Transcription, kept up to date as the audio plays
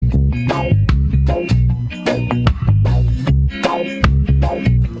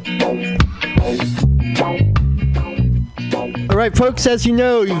right, folks, as you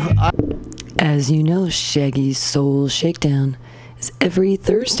know, Shaggy's Soul Shakedown is every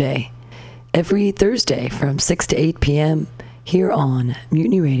Thursday from 6 to 8 p.m. here on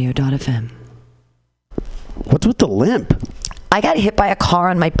MutinyRadio.fm. What's with the limp? I got hit by a car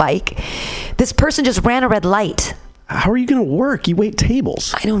on my bike. This person just ran a red light. How are you going to work? You wait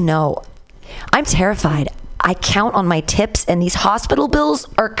tables. I don't know. I'm terrified. I count on my tips, and these hospital bills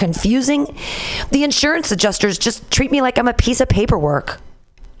are confusing. The insurance adjusters just treat me like I'm a piece of paperwork.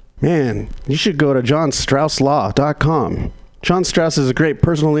 Man, you should go to johnstrausslaw.com. John Strauss is a great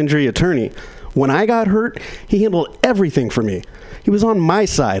personal injury attorney. When I got hurt, he handled everything for me. He was on my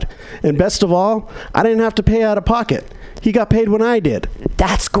side. And best of all, I didn't have to pay out of pocket. He got paid when I did.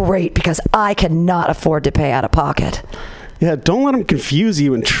 That's great, because I cannot afford to pay out of pocket. Yeah, don't let them confuse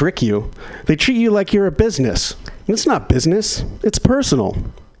you and trick you. They treat you like you're a business. And it's not business. It's personal.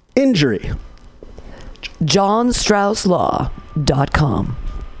 Injury. johnstrausslaw.com.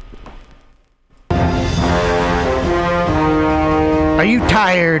 Are you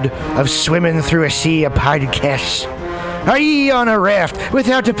tired of swimming through a sea of podcasts? Are ye on a raft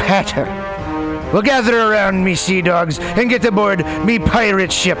without a paddle? Well, gather around me, sea dogs, and get aboard me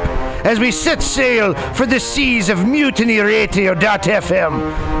pirate ship as we set sail for the seas of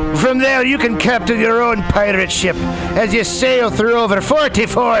MutinyRadio.fm. From there, you can captain your own pirate ship as you sail through over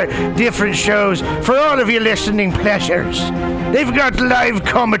 44 different shows for all of your listening pleasures. They've got live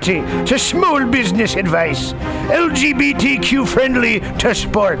comedy to small business advice, LGBTQ friendly to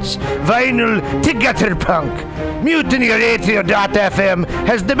sports, vinyl to gutter punk. MutinyRadio.fm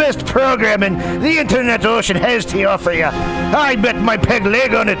has the best programming the internet ocean has to offer you. I bet my peg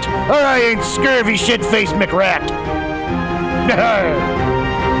leg on it, or I ain't scurvy shit-faced McRat.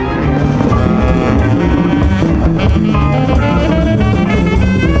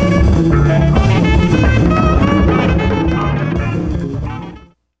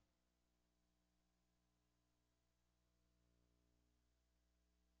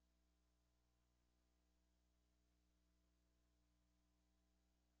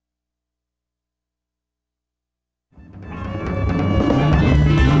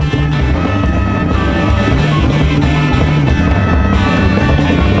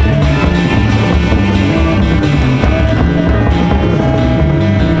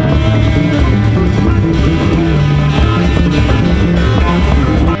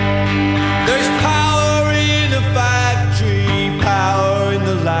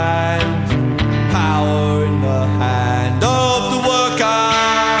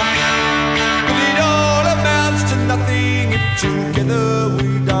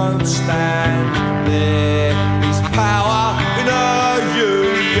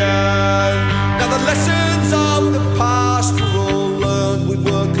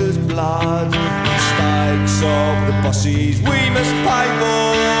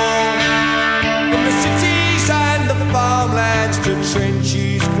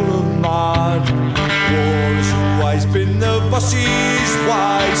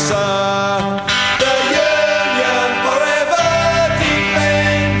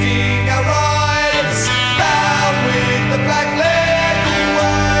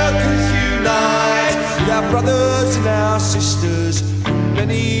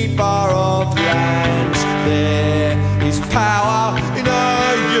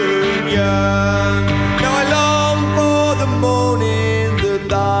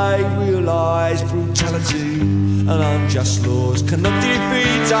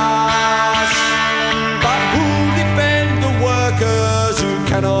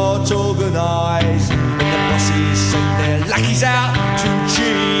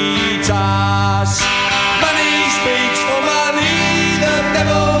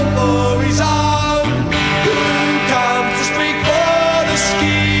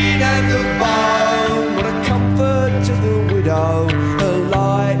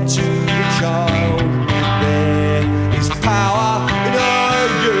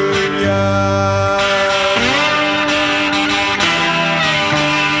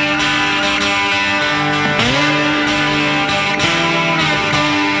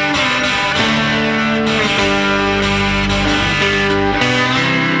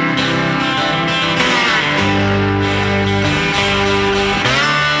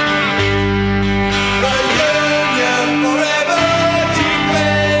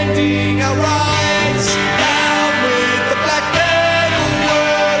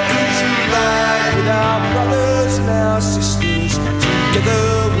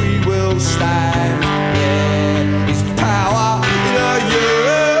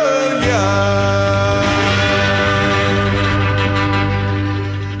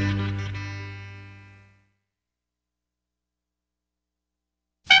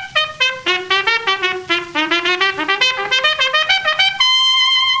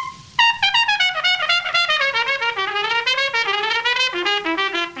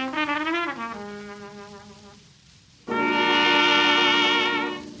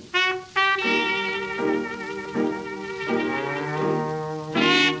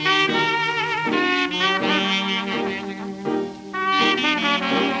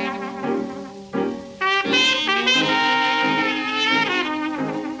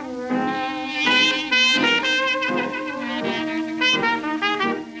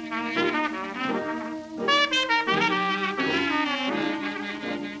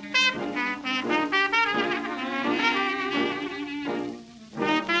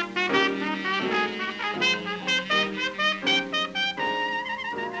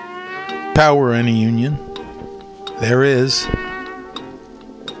 power in a union. There is.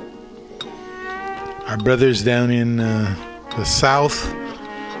 Our brothers down in the South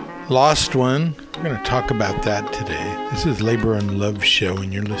lost one. We're going to talk about that today. This is Labor and Love Show,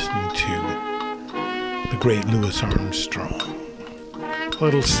 and you're listening to the great Louis Armstrong. A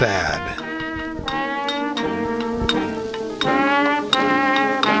little sad.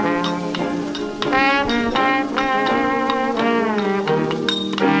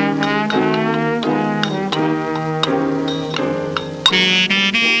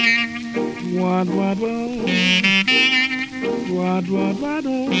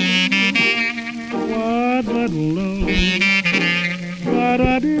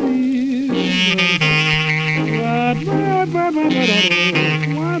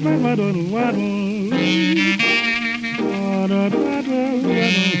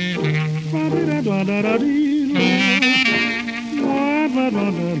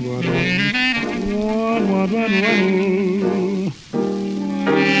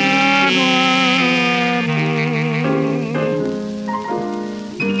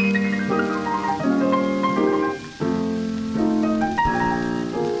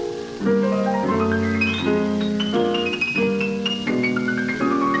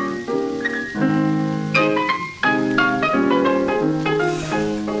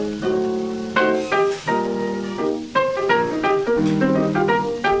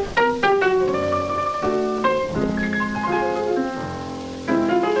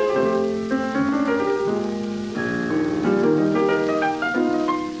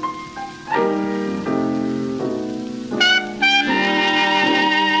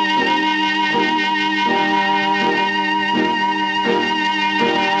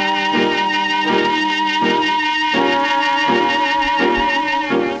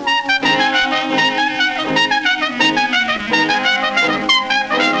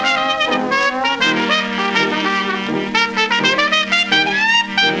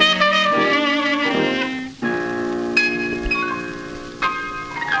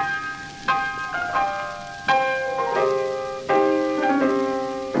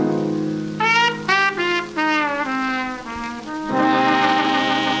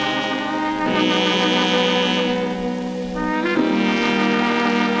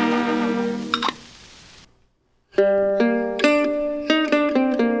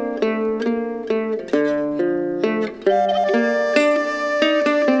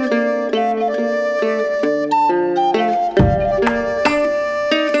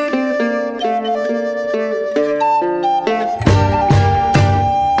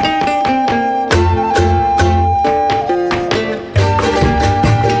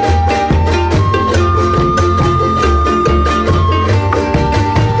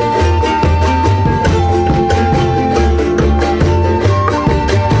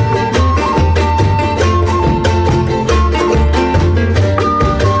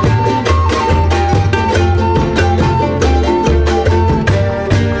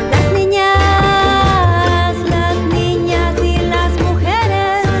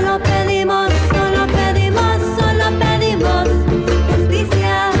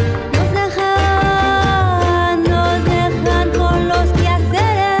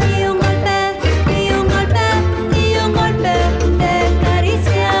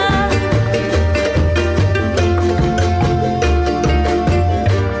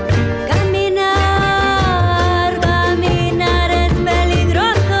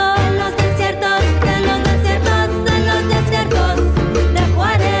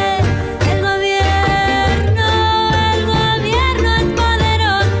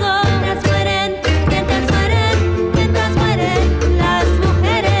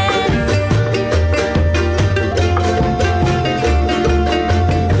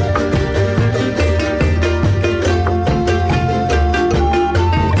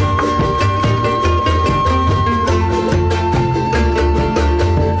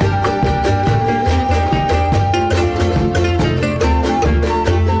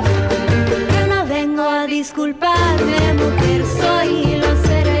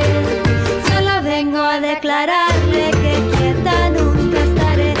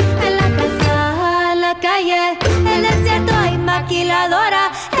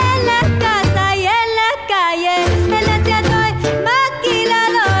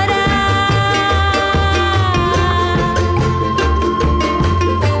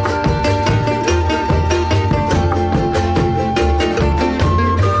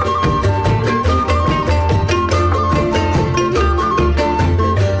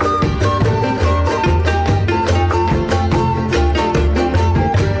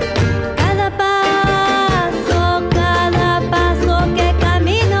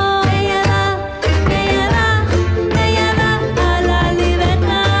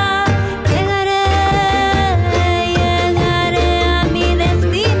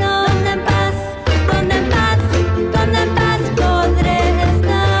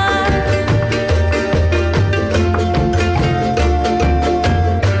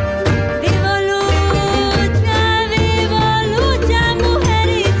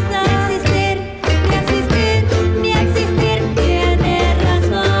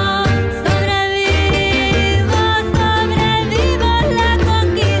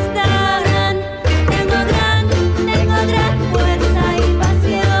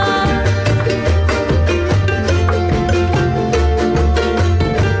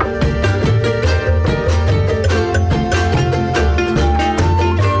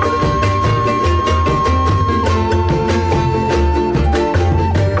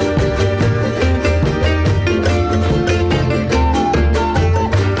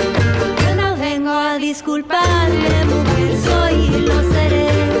 disculparle, mujer soy y lo seré.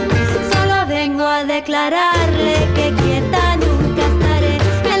 Solo vengo a declararle que quieta nunca estaré.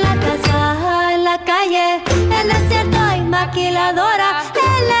 En la casa, en la calle, en desierto y maquiladora.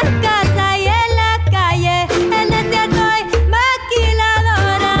 En la casa y en la calle, en desierto y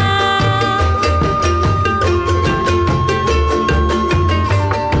maquiladora.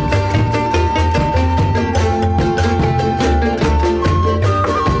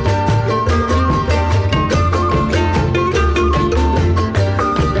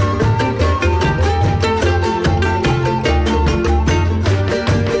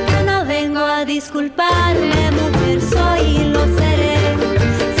 Disculparle, mujer soy y lo seré.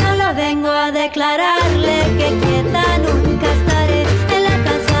 Solo vengo a declararle que quieta nunca estaré. En la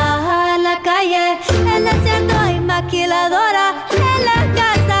casa, en la calle, en desierto y maquiladora. En la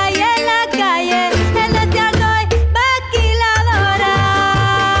casa y en la calle, en desierto y maquiladora.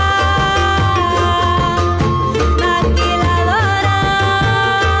 Maquiladora.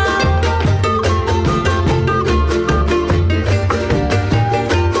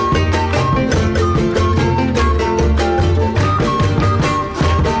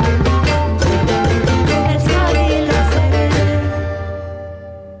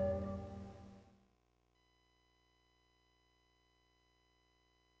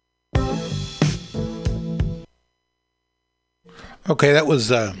 Okay, that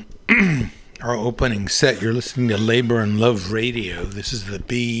was our opening set. You're listening to Labor and Love Radio. This is the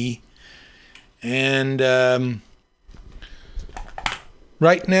B. And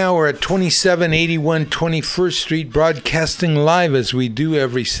right now we're at 2781 21st Street, broadcasting live as we do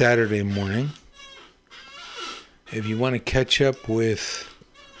every Saturday morning. If you want to catch up with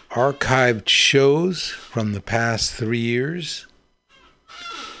archived shows from the past 3 years,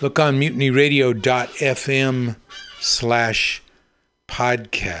 look on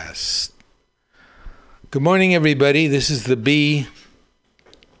mutinyradio.fm/podcast. Good morning, everybody. This is the B,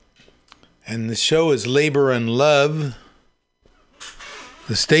 and the show is Labor and Love.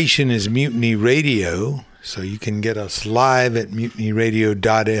 The station is Mutiny Radio, so you can get us live at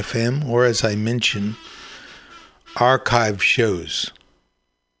mutinyradio.fm, or as I mentioned, archive shows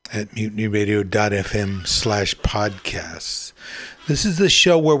at mutinyradio.fm/podcasts. This is the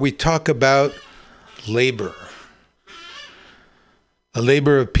show where we talk about labor. The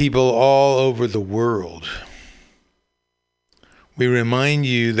labor of people all over the world. We remind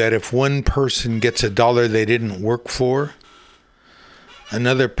you that if one person gets $1 they didn't work for,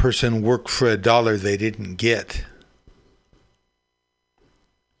 another person worked for $1 they didn't get.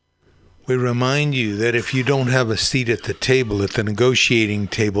 We remind you that if you don't have a seat at the table, at the negotiating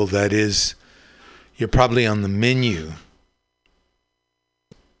table, that is, you're probably on the menu.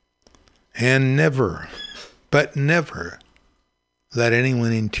 And never, but never, let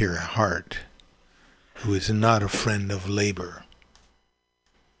anyone into your heart who is not a friend of labor.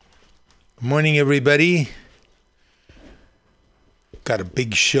 Good morning, everybody. Got a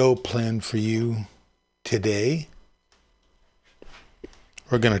big show planned for you today.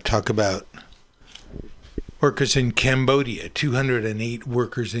 We're going to talk about workers in Cambodia, 208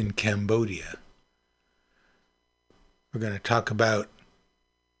 workers in Cambodia. We're going to talk about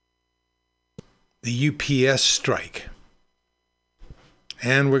the UPS strike.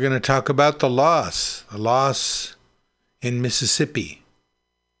 And we're going to talk about the loss in Mississippi,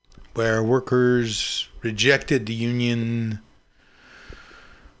 where workers rejected the union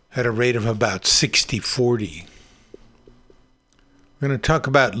at a rate of about 60-40. We're going to talk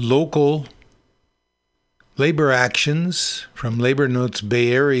about local labor actions from Labor Notes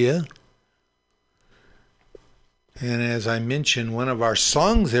Bay Area. And as I mentioned, one of our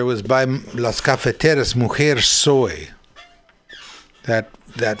songs there was by Las Cafeteras, Mujer Soy.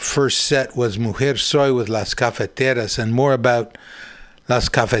 That first set was Mujer Soy with Las Cafeteras, and more about Las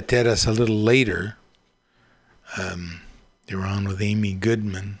Cafeteras a little later. They were on with Amy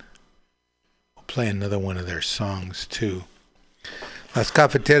Goodman. We'll play another one of their songs too. Las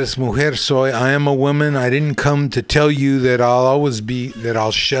Cafeteras, Mujer Soy. I am a woman. I didn't come to tell you that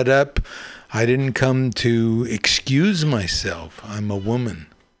I'll shut up. I didn't come to excuse myself. I'm a woman.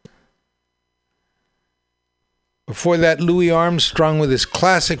 Before that, Louis Armstrong with his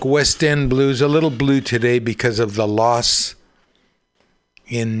classic West End blues, a little blue today because of the loss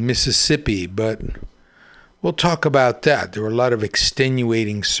in Mississippi, but we'll talk about that. There were a lot of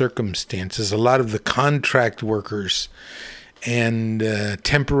extenuating circumstances. A lot of the contract workers and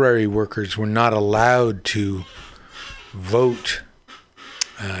temporary workers were not allowed to vote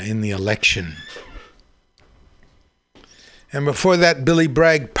in the election. And before that, Billy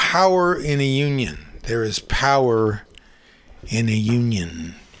Bragg, Power in a Union. There is power in a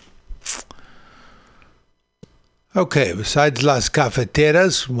union. Okay, besides Las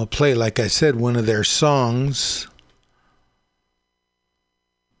Cafeteras, we'll play, like I said, one of their songs.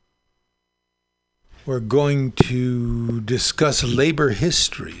 We're going to discuss labor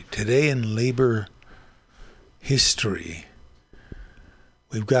history. Today in labor history,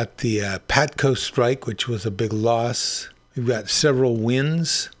 we've got the Patco strike, which was a big loss. We've got several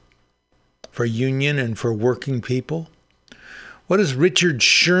wins for union and for working people. What does Richard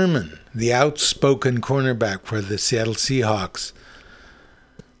Sherman, the outspoken cornerback for the Seattle Seahawks,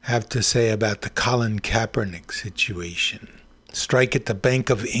 have to say about the Colin Kaepernick situation? Strike at the Bank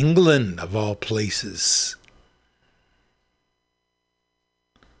of England, of all places.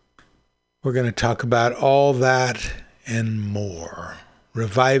 We're going to talk about all that and more.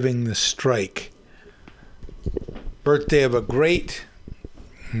 Reviving the strike. Birthday of a great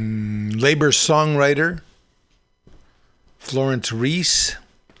labor songwriter, Florence Reese.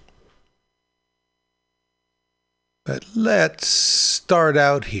 But let's start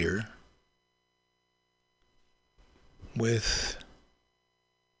out here with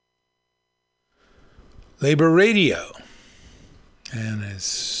Labor Radio. And as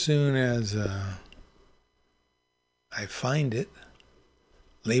soon as I find it,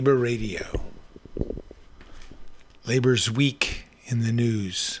 Labor Radio. Labor's Week in the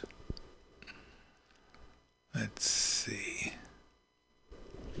news. Let's see.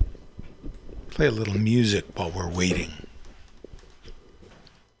 Play a little music while we're waiting.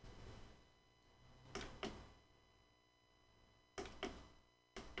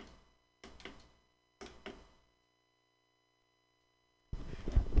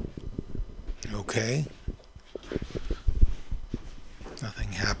 Okay.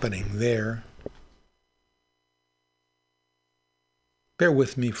 Nothing happening there. Bear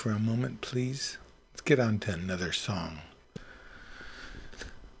with me for a moment, please. Let's get on to another song.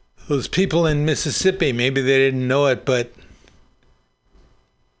 Those people in Mississippi, maybe they didn't know it, but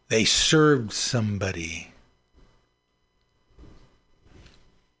they served somebody.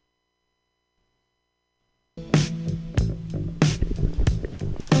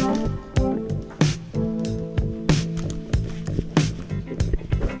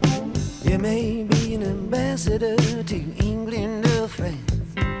 You may be an ambassador to England or France.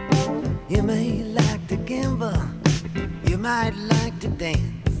 You may like to gamble. You might like to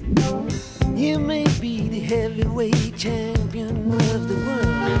dance. You may be the heavyweight champion of the world.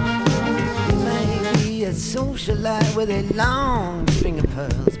 You may be a socialite with a long string of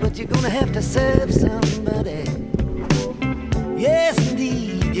pearls, but you're gonna have to serve somebody. Yes,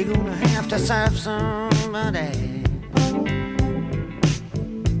 indeed, you're gonna have to serve somebody.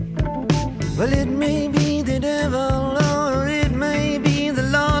 Well, it may be the devil or it may be the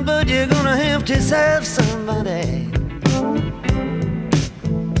Lord, but you're gonna have to serve somebody.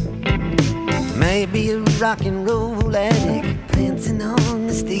 Maybe a rock and roll addict prancing on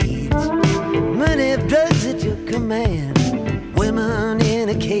the stage, money, drugs at your command, women in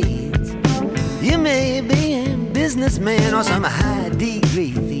a cage. You may be a businessman or some high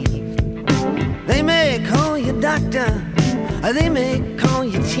degree thief. They may call you doctor, or they may call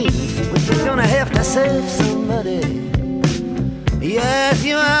you chief, but you're gonna have to serve somebody. Yes,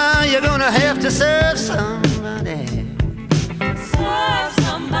 you are. You're gonna have to serve somebody. Serve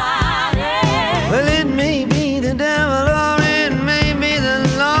somebody. Well, it may be the devil or it may be the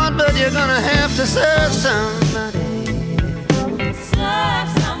Lord, but you're gonna have to serve somebody. Serve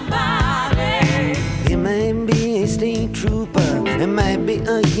somebody. You may be a state trooper, it might be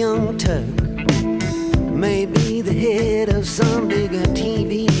a young Turk, maybe the head of some bigger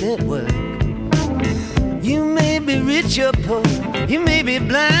TV network. You may be rich or poor, you may be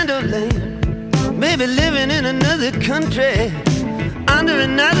blind or lame, maybe living in another country under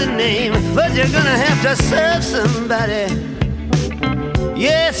another name, but you're gonna have to serve somebody.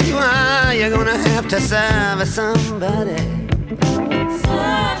 Yes, you are. You're gonna have to serve somebody.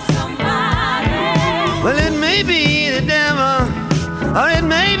 Serve somebody. Well, it may be the devil or it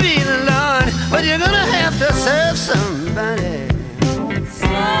may be the Lord, but you're gonna have to serve somebody.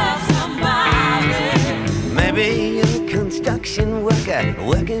 Serve somebody. Maybe a construction worker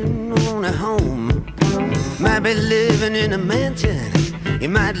working on a home, might be living in a mansion, you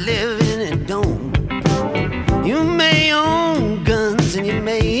might live in a dome. You may own guns and you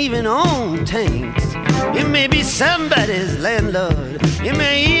may even own tanks. You may be somebody's landlord, you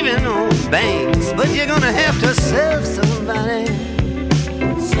may even own banks, but you're gonna have to serve somebody.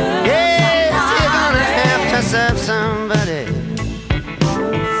 Yes, you're gonna have to serve somebody.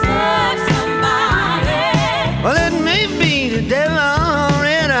 Serve somebody. Well, it may be the devil or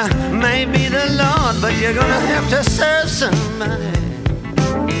it may be the Lord, but you're gonna have to serve somebody.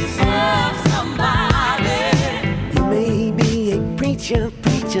 Serve somebody.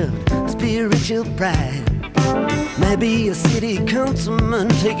 shoved spiritual pride. Maybe a city councilman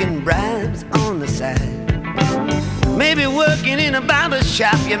taking bribes on the side. Maybe working in a barber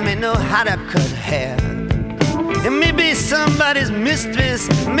shop, you may know how to cut hair. And maybe somebody's mistress,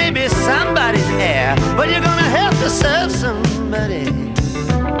 maybe somebody's heir. But you're gonna have to serve somebody.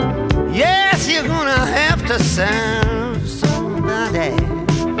 Yes, you're gonna have to serve somebody.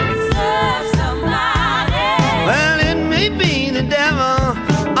 Serve somebody. Well, it may be the devil,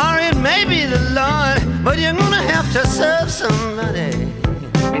 or it may be the Lord, but you're gonna have to serve somebody.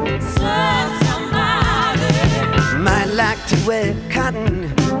 Serve somebody. Might like to wear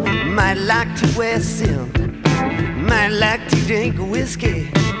cotton, might like to wear silk, might like to drink whiskey,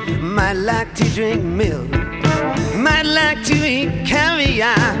 might like to drink milk, might like to eat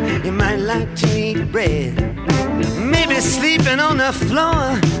caviar, you might like to eat bread. Maybe sleeping on the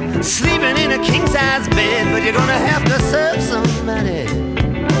floor, sleeping in a king-size bed, but you're gonna have to serve somebody.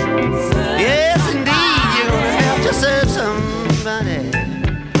 Yes, indeed, you're gonna have to serve somebody.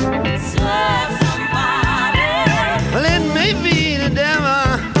 Serve somebody. Well, it may be the devil,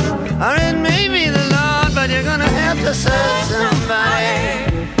 or it may be the Lord, but you're gonna have to serve somebody.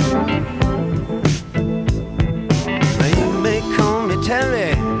 Now, you may call me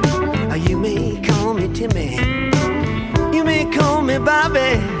Terry, or you may call me Timmy. You may call me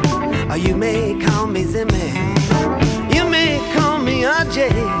Bobby, or you may call me Zimmy. You may call me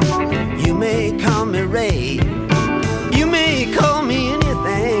RJ, you may call me Ray. You may call me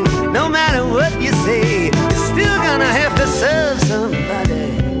anything, no matter what you say, you're still gonna have to serve somebody.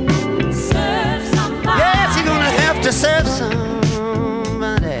 Serve somebody. Yes, you're gonna have to serve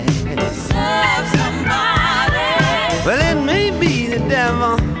somebody. Serve somebody. Well, it may be the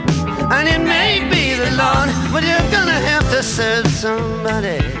devil, and it may be the Lord, but you're gonna have to serve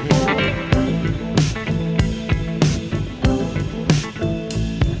somebody.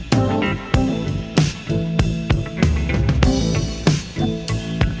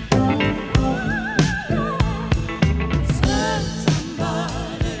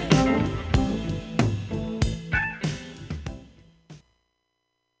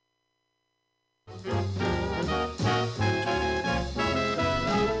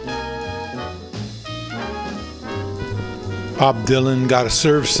 Bob Dylan, Gotta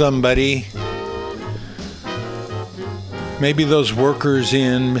Serve Somebody. Maybe those workers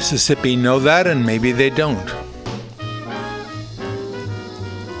in Mississippi know that, and maybe they don't.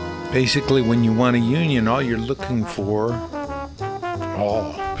 Basically, when you want a union, what you're looking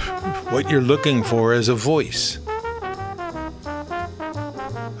for is a voice.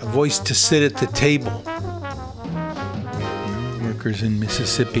 A voice to sit at the table. Workers in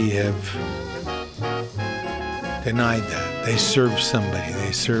Mississippi have denied that. They serve somebody.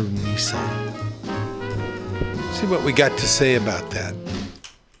 They serve Nissan. See what we got to say about that.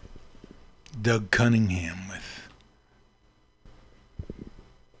 Doug Cunningham with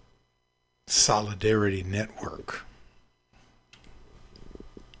Solidarity Network.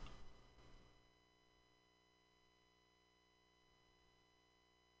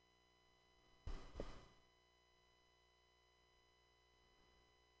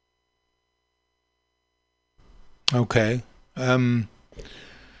 Okay. The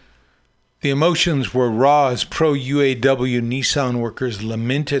emotions were raw as pro-UAW Nissan workers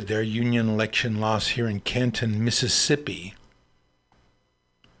lamented their union election loss here in Canton, Mississippi.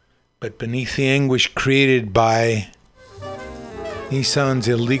 But beneath the anguish created by Nissan's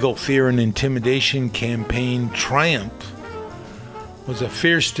illegal fear and intimidation campaign triumph was a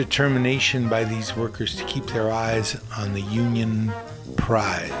fierce determination by these workers to keep their eyes on the union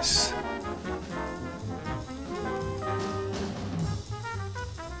prize.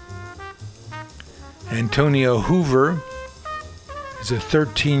 Antonio Hoover is a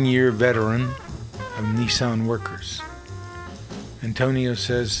 13-year veteran of Nissan workers. Antonio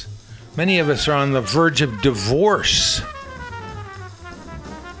says, many of us are on the verge of divorce.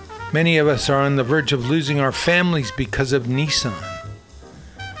 Many of us are on the verge of losing our families because of Nissan.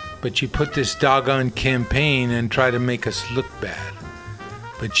 But you put this doggone campaign and try to make us look bad.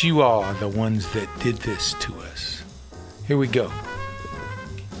 But you all are the ones that did this to us. Here we go.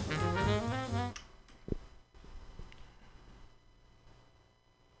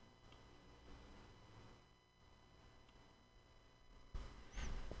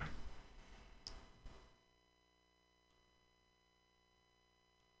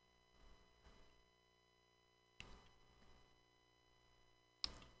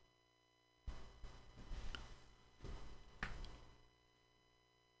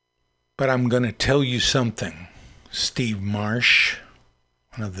 But I'm going to tell you something, Steve Marsh,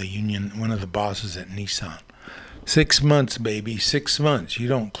 one of the bosses at Nissan, 6 months, baby. 6 months. You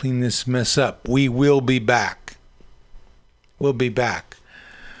don't clean this mess up. We will be back. We'll be back.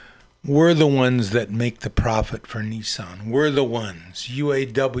 We're the ones that make the profit for Nissan. We're the ones.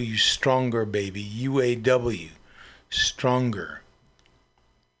 UAW stronger, baby. UAW stronger.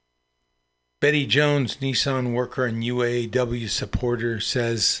 Betty Jones, Nissan worker and UAW supporter,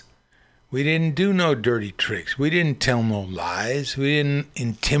 says, "We didn't do no dirty tricks. We didn't tell no lies. We didn't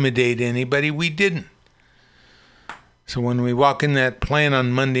intimidate anybody. We didn't. So when we walk in that plant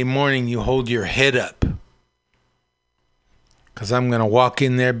on Monday morning, you hold your head up. Because I'm going to walk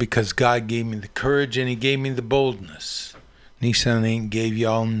in there because God gave me the courage and He gave me the boldness. Nissan ain't gave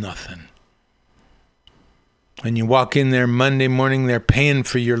y'all nothing. When you walk in there Monday morning, they're paying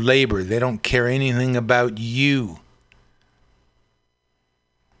for your labor. They don't care anything about you.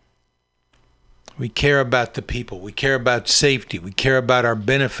 We care about the people. We care about safety. We care about our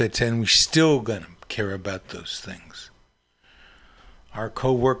benefits, and we're still going to care about those things. Our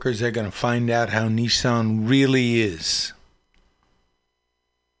co-workers are going to find out how Nissan really is.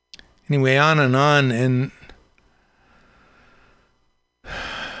 Anyway, on, and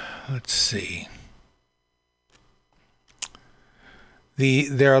let's see.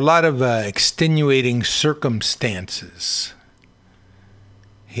 There are a lot of extenuating circumstances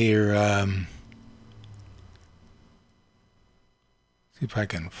here. See if I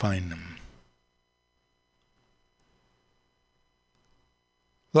can find them.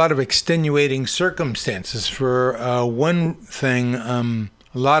 A lot of extenuating circumstances. For one thing, a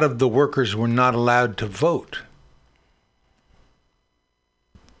lot of the workers were not allowed to vote.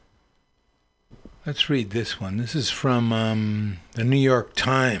 Let's read this one. This is from the New York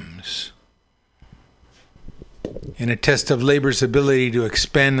Times. In a test of labor's ability to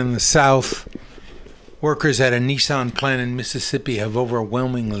expand in the South, workers at a Nissan plant in Mississippi have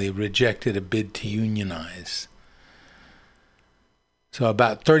overwhelmingly rejected a bid to unionize. So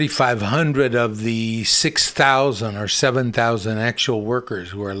about 3,500 of the 6,000 or 7,000 actual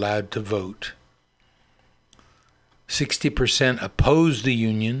workers were allowed to vote. 60% opposed the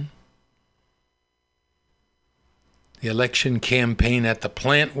union. The election campaign at the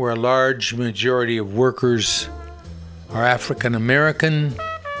plant, where a large majority of workers are African American,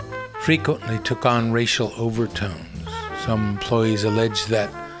 frequently took on racial overtones. Some employees alleged that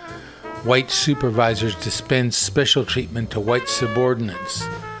white supervisors dispense special treatment to white subordinates,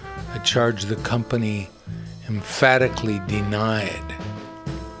 a charge the company emphatically denied.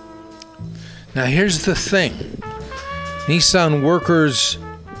 Now here's the thing. Nissan workers,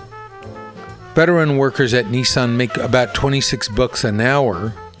 veteran workers at Nissan make about $26 an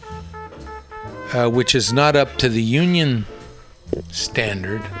hour, which is not up to the union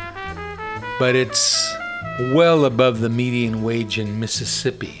standard, but it's well above the median wage in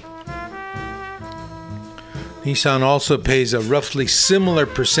Mississippi. Nissan also pays a roughly similar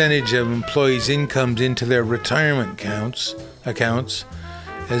percentage of employees' incomes into their retirement accounts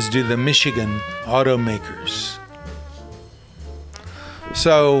as do the Michigan automakers.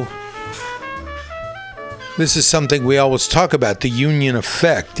 So, this is something we always talk about, the union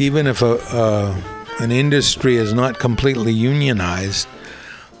effect. Even if an industry is not completely unionized,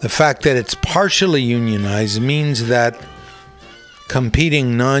 the fact that it's partially unionized means that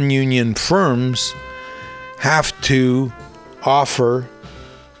competing non-union firms have to offer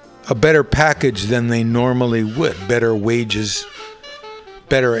a better package than they normally would. Better wages,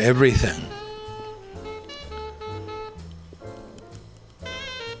 better everything.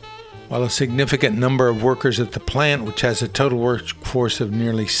 While a significant number of workers at the plant, which has a total workforce of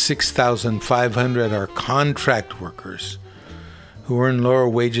nearly 6,500, are contract workers who earn lower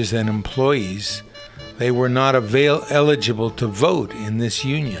wages than employees, they were not eligible to vote in this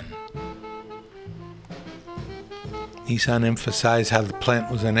union. Nissan emphasized how the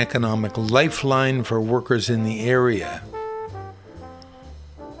plant was an economic lifeline for workers in the area.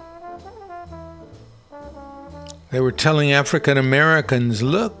 They were telling African Americans,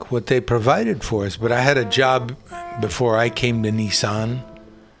 look what they provided for us. But I had a job before I came to Nissan.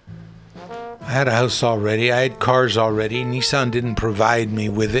 I had a house already. I had cars already. Nissan didn't provide me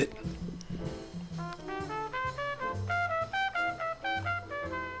with it.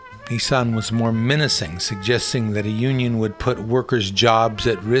 Nissan was more menacing, suggesting that a union would put workers' jobs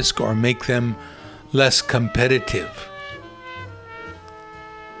at risk or make them less competitive.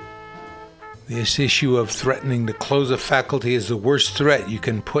 This issue of threatening to close a faculty is the worst threat you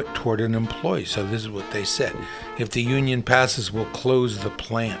can put toward an employee. So this is what they said. If the union passes, we'll close the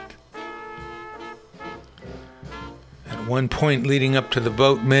plant. At one point leading up to the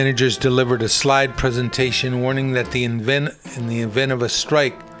vote, managers delivered a slide presentation warning that in the event of a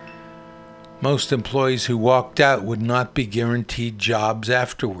strike, most employees who walked out would not be guaranteed jobs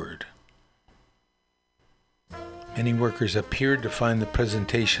afterward. Many workers appeared to find the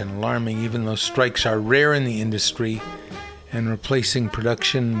presentation alarming, even though strikes are rare in the industry and replacing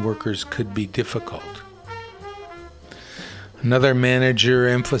production workers could be difficult. Another manager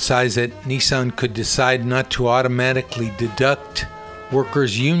emphasized that Nissan could decide not to automatically deduct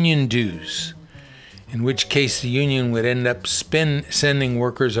workers' union dues, in which case the union would end up sending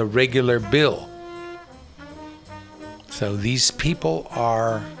workers a regular bill. So these people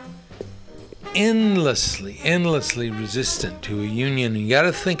are endlessly resistant to a union. You got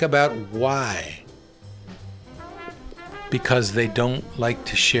to think about why. Because they don't like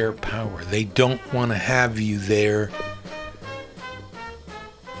to share power. They don't want to have you there.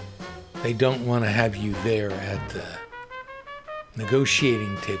 They don't want to have you there at the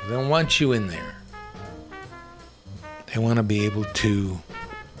negotiating table. They don't want you in there. They want to be able to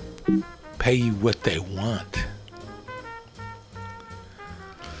pay you what they want.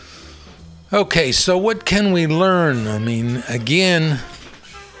 Okay, so what can we learn? I mean, again,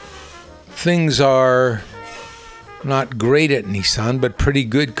 things are not great at Nissan, but pretty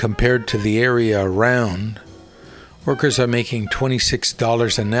good compared to the area around. Workers are making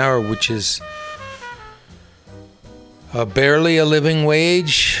 $26 an hour, which is barely a living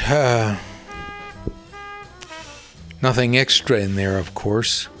wage. Nothing extra in there, of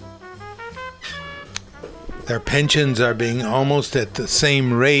course. Their pensions are being almost at the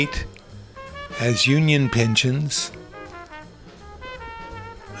same rate as union pensions.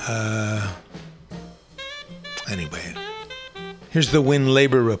 Anyway, here's the Win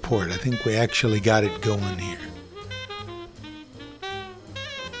Labor Report. I think we actually got it going here.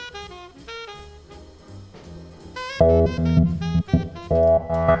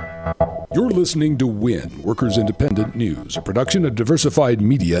 You're listening to WIN, Workers Independent News, a production of Diversified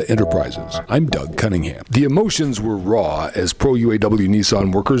Media Enterprises. I'm Doug Cunningham. The emotions were raw as pro-UAW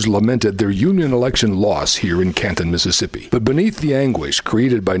Nissan workers lamented their union election loss here in Canton, Mississippi. But beneath the anguish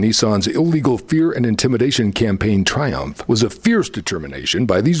created by Nissan's illegal fear and intimidation campaign triumph was a fierce determination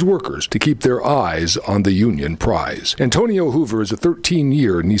by these workers to keep their eyes on the union prize. Antonio Hoover is a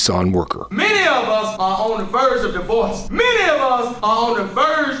 13-year Nissan worker. Many of us are on the verge of divorce. Many of us are on the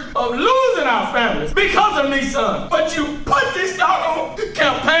verge of losing our families because of Nissan. But you put this doggone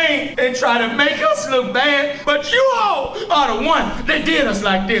campaign and try to make us look bad. But you all are the one that did us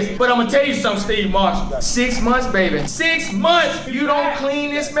like this. But I'm going to tell you something, Steve Marshall. 6 months, baby. 6 months. If you don't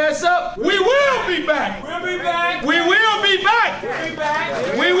clean this mess up, we will be back. We'll be back. We will be back. We'll be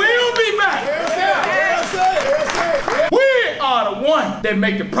back. We will be back. We are the one that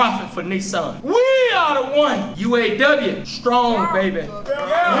make the profit for Nissan. We are the one. UAW, strong, baby.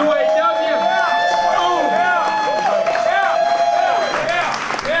 UAW,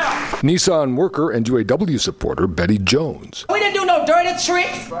 Nissan worker and UAW supporter Betty Jones. We didn't do no dirty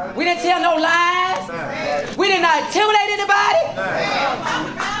tricks. We didn't tell no lies. We did not intimidate anybody.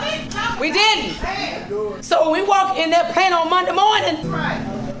 We didn't. So when we walk in that plant on Monday morning,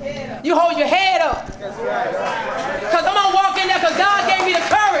 you hold your head up. Because I'm going to walk in there because God gave me the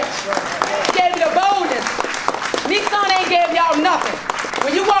courage. Gave me the boldness. Nissan ain't gave y'all nothing.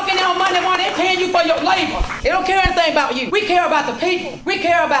 When you walk in there on Monday morning, they're paying you for your labor. They don't care anything about you. We care about the people. We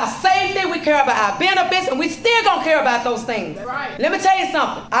care about safety. We care about our benefits. And we still gonna care about those things. Right. Let me tell you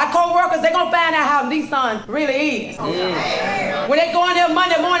something. Our co-workers, they're gonna find out how Nissan really is. When they go in there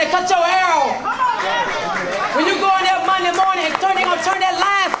Monday morning, cut your hair off. When you go in there Monday morning, they're gonna turn that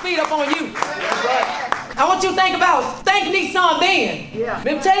line speed up on you. I want you to think Nissan then. Yeah.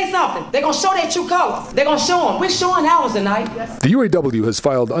 Let me tell you something. They're going to show their true colors. They're going to show them. We're showing ours tonight. The UAW has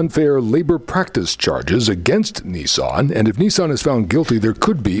filed unfair labor practice charges against Nissan, and if Nissan is found guilty, there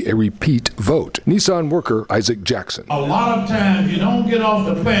could be a repeat vote. Nissan worker Isaac Jackson. A lot of times you don't get off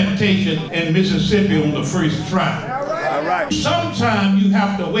the plantation in Mississippi on the first try. All right. Sometimes you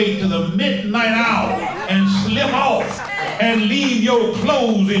have to wait till the midnight hour and slip off and leave your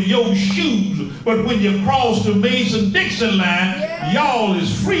clothes and your shoes. But when you cross the Mason-Dixon line, y'all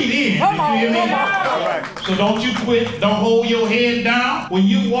is freed in. Come on. Right. So don't you quit. Don't hold your head down. When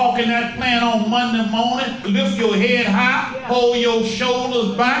you walk in that plant on Monday morning, lift your head high, hold your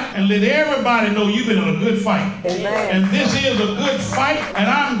shoulders back, and let everybody know you've been in a good fight. Amen. And this is a good fight, and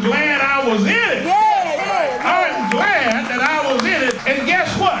I'm glad I was in it. I'm glad that I was in it. And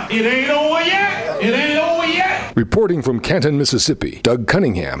guess what? It ain't over yet. It ain't over yet. Reporting from Canton, Mississippi, Doug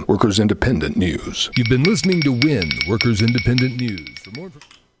Cunningham, Workers Independent News. You've been listening to WIN, Workers Independent News. For more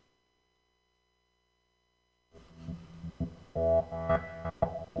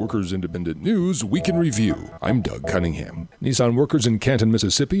Workers Independent News Week in Review. I'm Doug Cunningham. Nissan workers in Canton,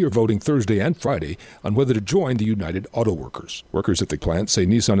 Mississippi are voting Thursday and Friday on whether to join the United Auto Workers. Workers at the plant say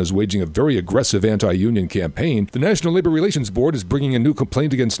Nissan is waging a very aggressive anti-union campaign. The National Labor Relations Board is bringing a new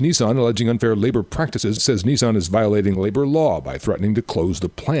complaint against Nissan alleging unfair labor practices. Says Nissan is violating labor law by threatening to close the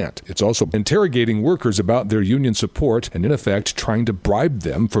plant. It's also interrogating workers about their union support and in effect trying to bribe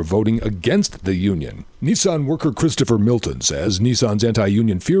them for voting against the union. Nissan worker Christopher Milton says Nissan's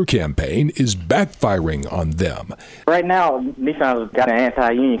anti-union fear campaign is backfiring on them. Right now, Nissan's got an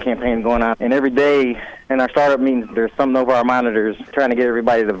anti-union campaign going on, and every day in our startup meetings, there's something over our monitors trying to get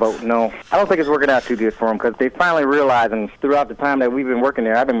everybody to vote no. I don't think it's working out too good for them because they finally realize, and throughout the time that we've been working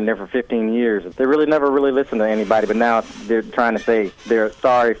there, I've been there for 15 years, they really never really listened to anybody, but now they're trying to say they're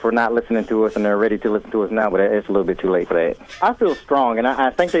sorry for not listening to us and they're ready to listen to us now, but it's a little bit too late for that. I feel strong, and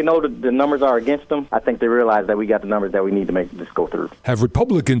I think they know that the numbers are against them. I think they realize that we got the numbers that we need to make this go through. Have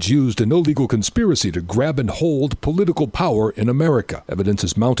Republicans used an illegal conspiracy to grab and hold political power in America? Evidence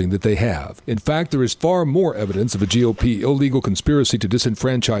is mounting that they have. In fact, there is far more evidence of a GOP illegal conspiracy to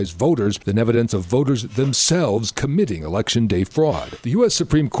disenfranchise voters than evidence of voters themselves committing Election Day fraud. The U.S.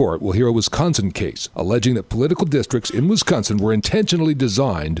 Supreme Court will hear a Wisconsin case alleging that political districts in Wisconsin were intentionally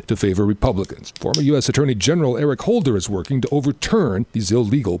designed to favor Republicans. Former U.S. Attorney General Eric Holder is working to overturn these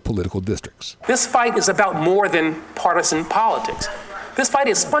illegal political districts. This fight is about more than partisan politics. This fight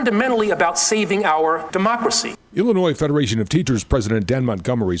is fundamentally about saving our democracy. Illinois Federation of Teachers President Dan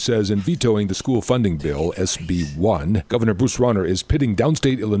Montgomery says in vetoing the school funding bill, SB 1, Governor Bruce Rauner is pitting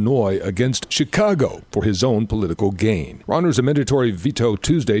downstate Illinois against Chicago for his own political gain. Rauner's mandatory veto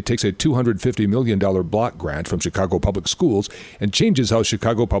Tuesday takes a $250 million block grant from Chicago Public Schools and changes how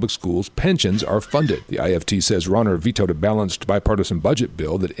Chicago Public Schools pensions are funded. The IFT says Rauner vetoed a balanced bipartisan budget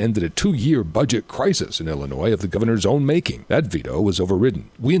bill that ended a 2-year budget crisis in Illinois of the governor's own making. That veto was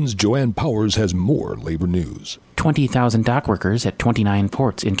overridden. WIN's Joanne Powers has more labor news. 20,000 dock workers at 29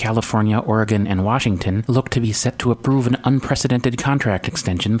 ports in California, Oregon, and Washington look to be set to approve an unprecedented contract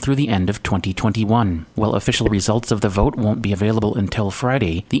extension through the end of 2021. While official results of the vote won't be available until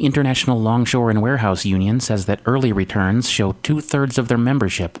Friday, the International Longshore and Warehouse Union says that early returns show 2/3 of their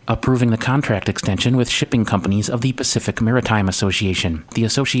membership approving the contract extension with shipping companies of the Pacific Maritime Association. The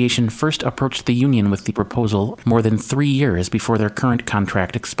association first approached the union with the proposal more than 3 years before their current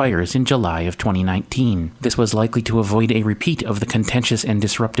contract expires in July of 2019. This was likely to avoid a repeat of the contentious and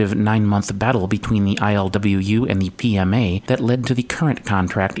disruptive 9-month battle between the ILWU and the PMA that led to the current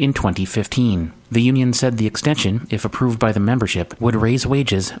contract in 2015. The union said the extension, if approved by the membership, would raise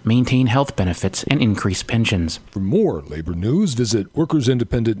wages, maintain health benefits, and increase pensions. For more labor news, visit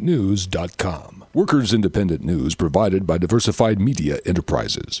workersindependentnews.com. Workers Independent News provided by Diversified Media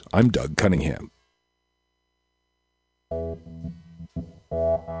Enterprises. I'm Doug Cunningham.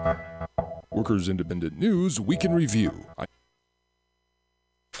 Workers Independent News Week in Review.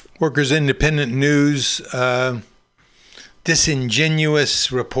 Workers Independent News,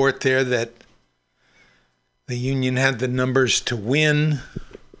 disingenuous report there that the union had the numbers to win.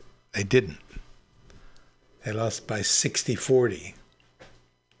 They didn't. They lost by 60-40.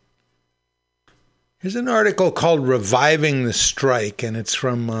 Here's an article called Reviving the Strike, and it's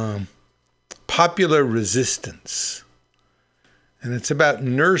from Popular Resistance. And it's about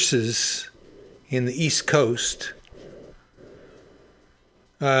nurses in the East Coast.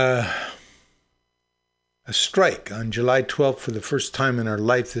 A strike on July 12th for the first time in her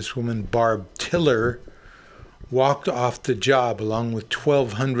life. This woman, Barb Tiller, walked off the job along with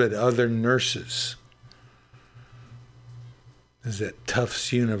 1,200 other nurses. This is at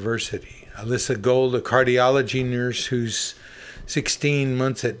Tufts University. Alyssa Gold, a cardiology nurse whose 16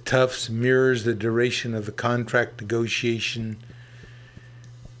 months at Tufts mirrors the duration of the contract negotiation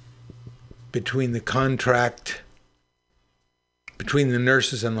between the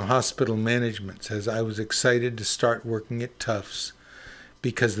nurses and the hospital management, says, I was excited to start working at Tufts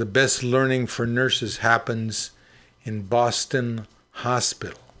because the best learning for nurses happens in Boston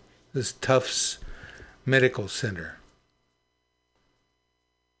Hospital. This Tufts Medical Center.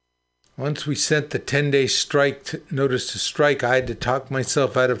 Once we sent the 10-day notice to strike, I had to talk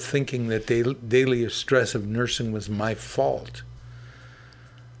myself out of thinking that daily stress of nursing was my fault.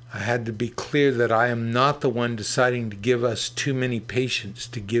 I had to be clear that I am not the one deciding to give us too many patients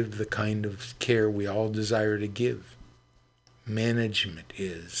to give the kind of care we all desire to give. Management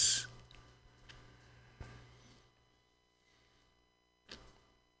is.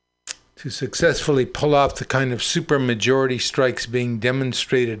 To successfully pull off the kind of supermajority strikes being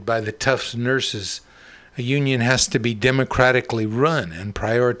demonstrated by the Tufts nurses, a union has to be democratically run and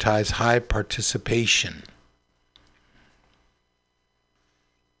prioritize high participation.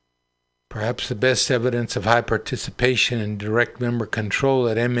 Perhaps the best evidence of high participation and direct member control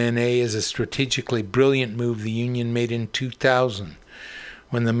at MNA is a strategically brilliant move the union made in 2000,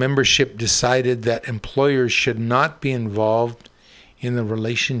 when the membership decided that employers should not be involved in the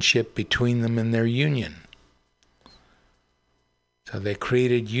relationship between them and their union. So they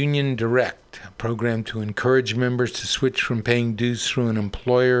created Union Direct, a program to encourage members to switch from paying dues through an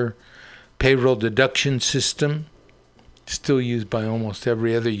employer payroll deduction system, still used by almost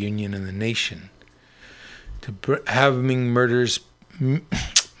every other union in the nation, to having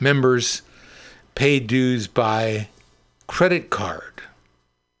members pay dues by credit card.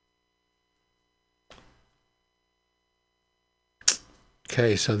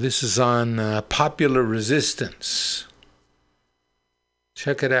 Okay, so this is on Popular Resistance.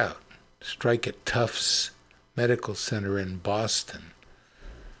 Check it out. Strike at Tufts Medical Center in Boston.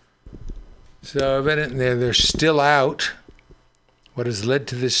 So evidently they're still out. What has led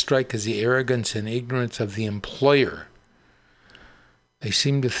to this strike is the arrogance and ignorance of the employer. They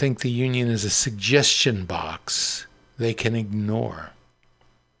seem to think the union is a suggestion box they can ignore.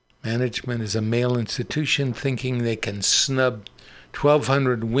 Management is a male institution thinking they can snub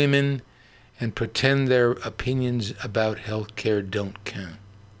 1,200 women and pretend their opinions about health care don't count.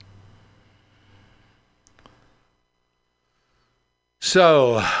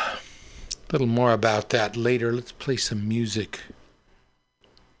 So, a little more about that later. Let's play some music.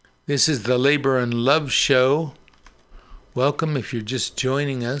 This is the Labor and Love Show. Welcome if you're just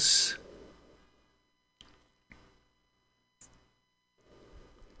joining us.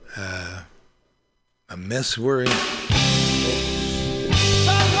 A mess we're in.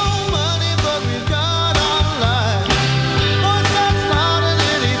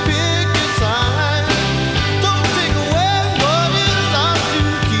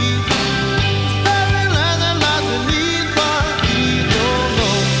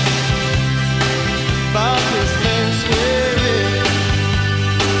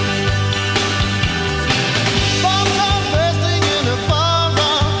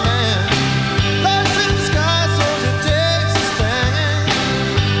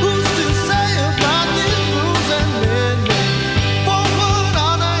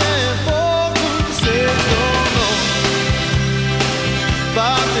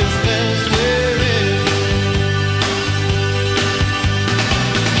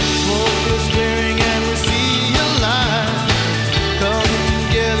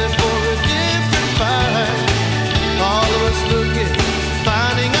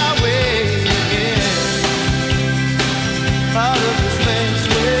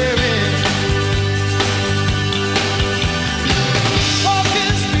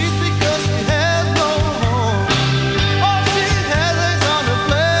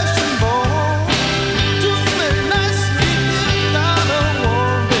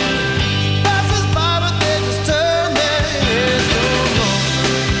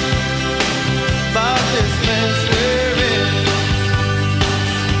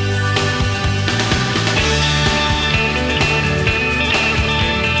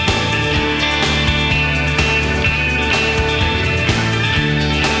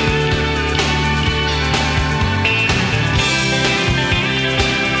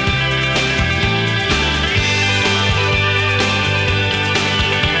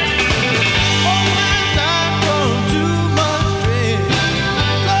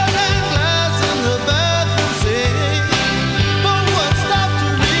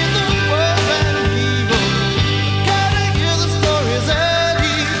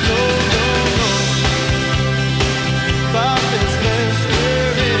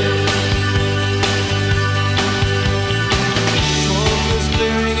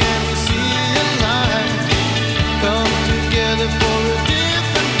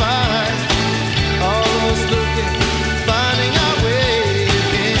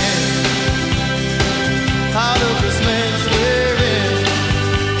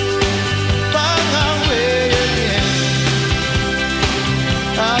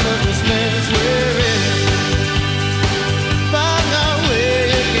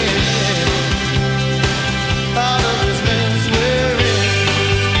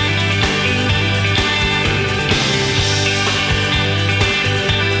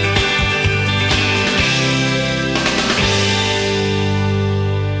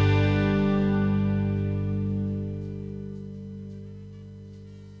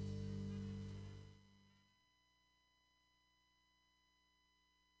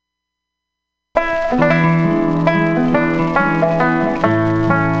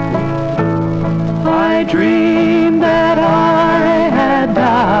 I dreamed that I had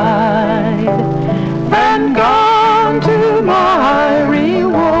died and gone to my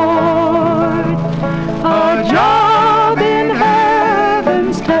reward.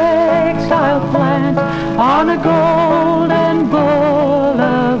 the Golden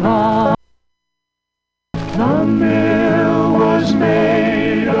Boulevard. The mill was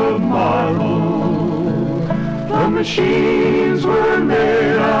made of marble. The machines were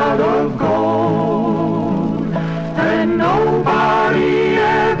made out of gold. And nobody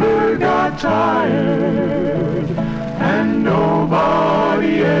ever got tired. And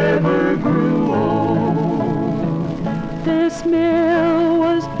nobody ever grew old. This mill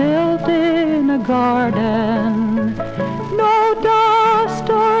was built in a garden. No dust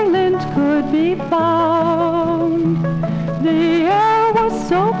or lint could be found. The air was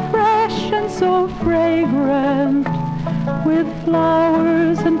so fresh and so fragrant, with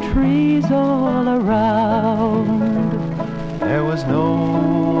flowers and trees all around. There was no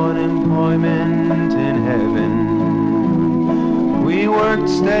unemployment in heaven. We worked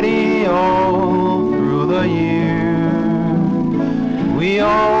steady all through the year. We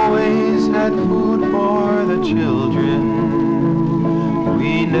always had food for the children.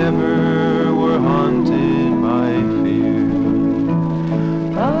 We never were haunted by fear.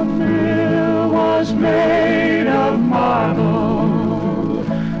 The mill was made of marble.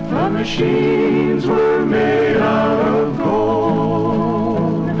 The machines were made out of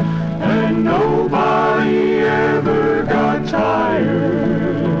gold. And nobody ever got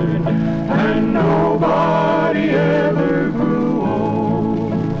tired. And nobody ever grew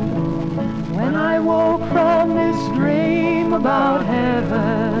old. When I woke from this dream about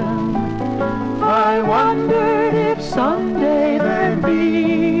heaven, I wondered if someday there'd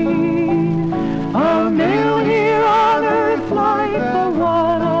be a mill here on earth like the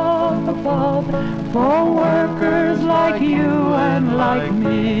one up above, for workers like you and like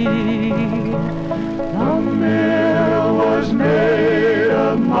me. The mill was made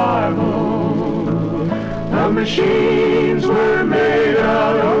of marble. The machines were made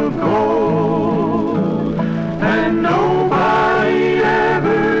out of gold. And nobody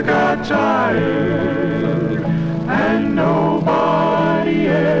ever got tired. And nobody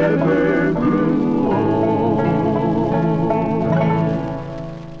ever grew old.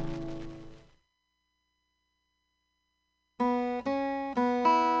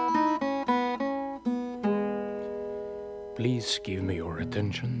 Please give me your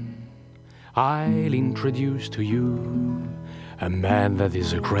attention. I'll introduce to you a man that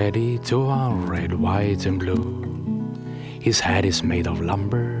is a credit to our red, white, and blue. His head is made of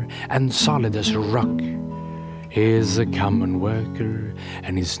lumber and solid as a rock. He is a common worker,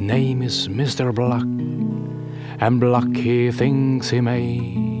 and his name is Mr. Block. And Block, he thinks he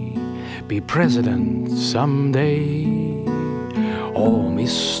may be president someday. Oh,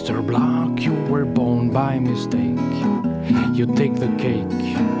 Mr. Block, you were born by mistake. You take the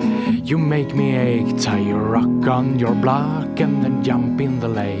cake, you make me ache. Tie your rock on your block and then jump in the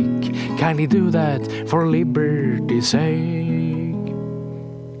lake. Kindly do that for liberty's sake.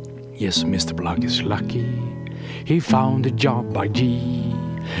 Yes, Mr. Block is lucky. He found a job by G.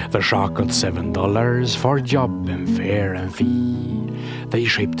 The shark got $7 for job and fare and fee. They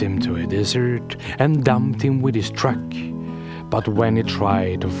shipped him to a desert and dumped him with his truck. But when he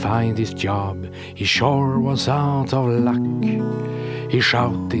tried to find his job, he sure was out of luck. He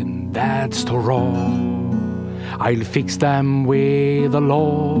shouted, "That's too raw. I'll fix them with the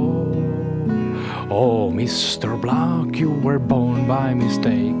law." Oh, Mr. Block, you were born by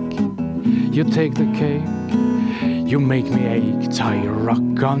mistake. You take the cake, you make me ache. Tie a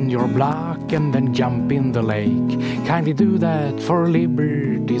rock on your block and then jump in the lake. Kindly do that for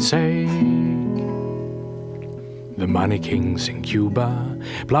liberty's sake. The money kings in Cuba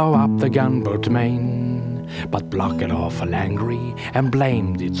blow up the gunboat main, but Block got awful angry and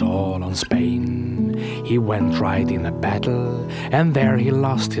blamed it all on Spain. He went right in a battle and there he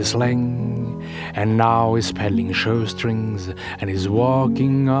lost his sling. And now he's peddling shoestrings and he's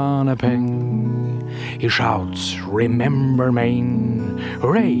walking on a peg. He shouts, "Remember Maine,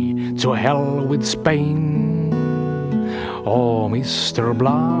 hooray, to hell with Spain." Oh, Mr.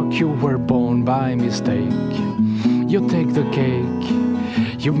 Block, you were born by mistake. You take the cake,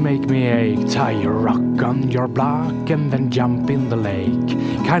 you make me ache. Tie your rock on your block and then jump in the lake.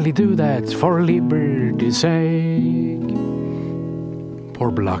 Kindly do that for liberty's sake.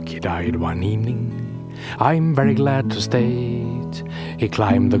 Poor Block, he died one evening, I'm very glad to state. He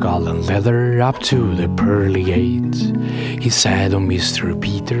climbed the golden ladder up to the pearly gate. He said, "Oh, Mr.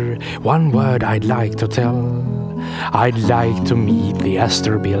 Peter, one word I'd like to tell. I'd like to meet the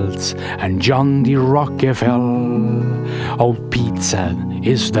Astorbills and John D. Rockefeller." Old Pete said,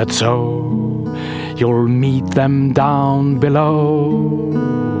 "Is that so? You'll meet them down below."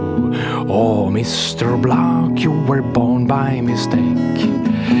 Oh, Mr. Block, you were born by mistake.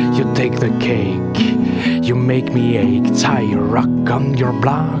 You take the cake, you make me ache. Tie a rock on your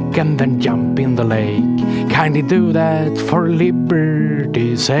block and then jump in the lake. Kindly do that for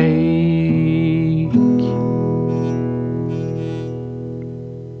liberty's sake.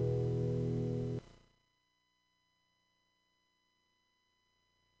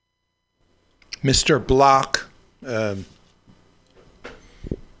 Mr. Block,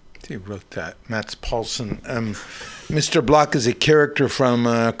 he wrote that, Mats Paulson. Mr. Block is a character from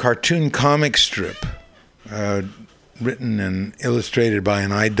a cartoon comic strip written and illustrated by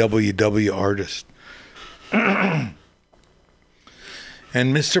an IWW artist. And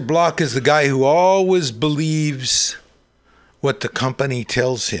Mr. Block is the guy who always believes what the company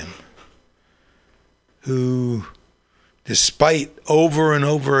tells him, who, despite over and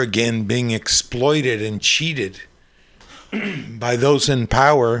over again being exploited and cheated by those in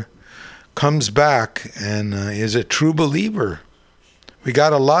power, comes back and is a true believer. We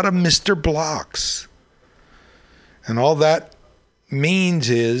got a lot of Mr. Blocks. And all that means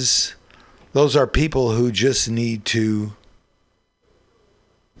is those are people who just need to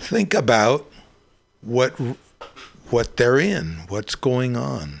think about what they're in, what's going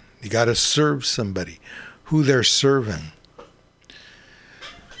on. You got to serve somebody, who they're serving.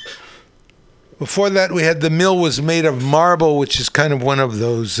 Before that, we had The Mill Was Made of Marble, which is kind of one of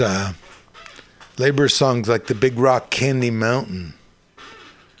those labor songs like the Big Rock Candy Mountain,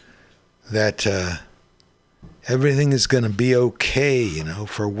 that everything is going to be okay, you know,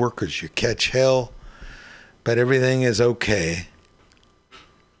 for workers. You catch hell, but everything is okay.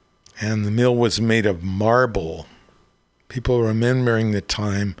 And the mill was made of marble. People remembering the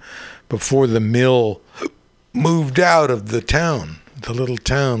time before the mill moved out of the town, the little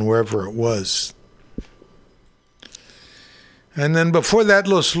town, wherever it was. And then before that,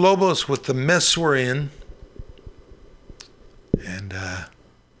 Los Lobos with The Mess We're In. And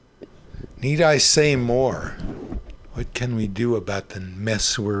need I say more? What can we do about the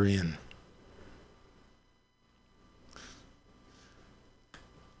mess we're in?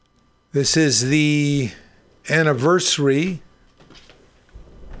 This is the anniversary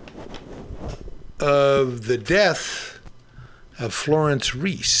of the death of Florence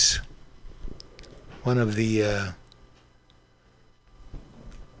Reese, one of the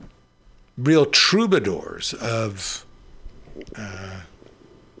real troubadours of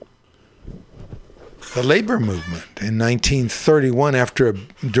the labor movement in 1931.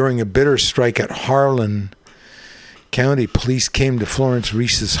 During a bitter strike at Harlan County, police came to Florence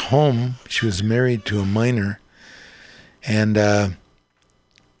Reese's home. She was married to a miner, and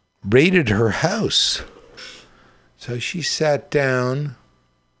raided her house. So she sat down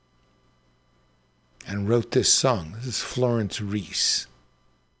and wrote this song. This is Florence Reese.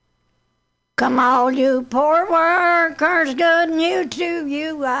 Come all you poor workers, good news to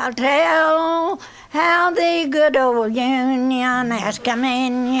you I'll tell, how the good old Union has come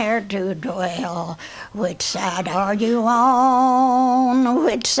in here to dwell. Which side are you on?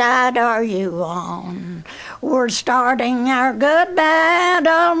 Which side are you on? We're starting our good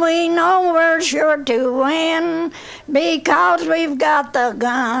battle, we know we're sure to win, because we've got the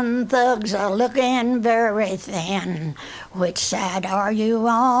gun thugs looking very thin. Which side are you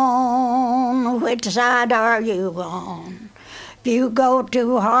on? Which side are you on? If you go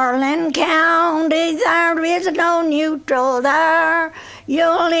to Harlan County, there is no neutral there.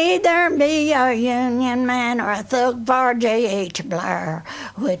 You'll either be a Union man or a thug for J.H. Blair.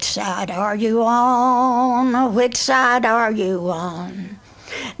 Which side are you on? Which side are you on?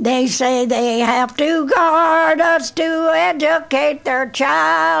 They say they have to guard us to educate their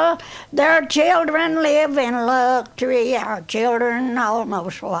child. Their children live in luxury, our children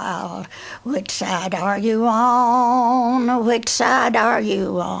almost wild. Which side are you on? Which side are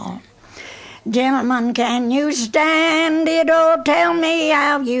you on? Gentlemen, can you stand it? Oh, tell me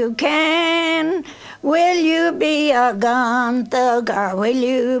how you can. Will you be a gun thug or will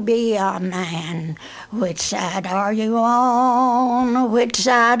you be a man? Which side are you on? Which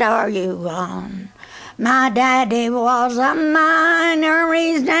side are you on? My daddy was a miner,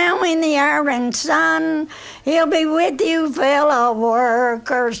 he's down in the iron sun. He'll be with you fellow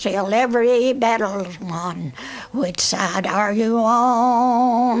workers till every battle's won. Which side are you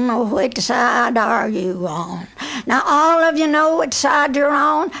on? Which side are you on? Now all of you know which side you're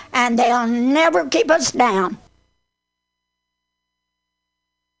on, and they'll never keep us down.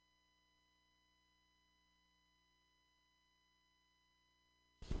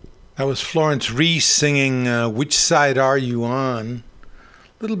 That was Florence Reese singing Which Side Are You On?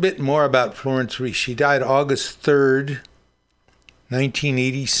 A little bit more about Florence Reese. She died August 3rd,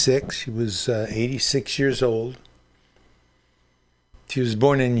 1986. She was 86 years old. She was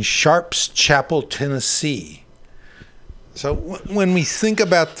born in Sharps Chapel, Tennessee. So when we think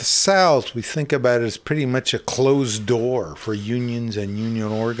about the South, we think about it as pretty much a closed door for unions and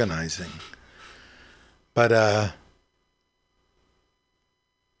union organizing. But a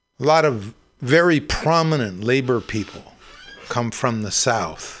lot of very prominent labor people come from the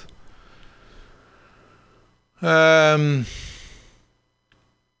South.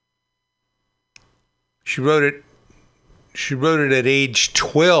 She wrote it at age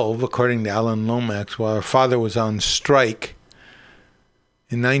 12, according to Alan Lomax, while her father was on strike.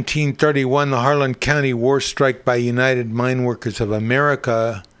 In 1931, the Harlan County War Strike by United Mine Workers of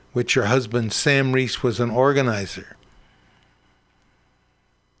America, which her husband Sam Reese was an organizer.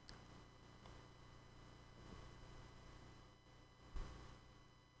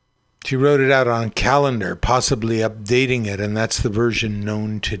 She wrote it out on a calendar, possibly updating it, and that's the version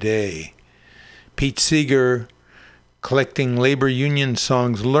known today. Pete Seeger, collecting labor union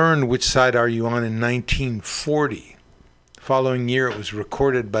songs, learned Which Side Are You On in 1940. The following year, it was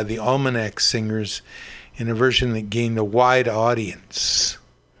recorded by the Almanac Singers in a version that gained a wide audience.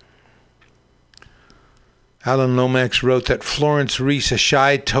 Alan Lomax wrote that Florence Reese, a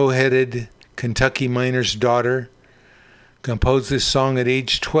shy, tow-headed Kentucky miner's daughter, composed this song at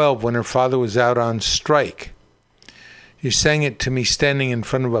age 12 when her father was out on strike. She sang it to me standing in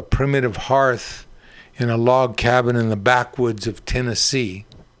front of a primitive hearth in a log cabin in the backwoods of Kentucky,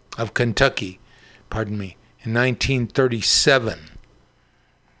 in 1937.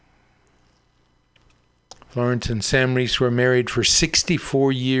 Florence and Sam Reese were married for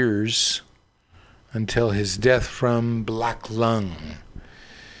 64 years until his death from black lung.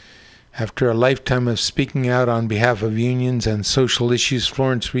 After a lifetime of speaking out on behalf of unions and social issues,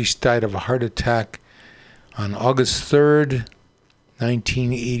 Florence Reese died of a heart attack on August 3rd,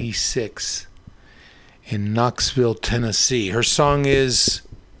 1986. In Knoxville, Tennessee. Her song is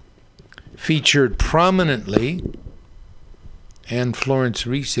featured prominently, and Florence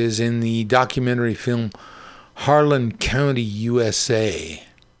Reese is, in the documentary film Harlan County, USA.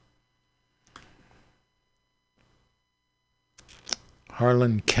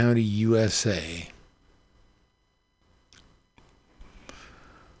 Harlan County, USA.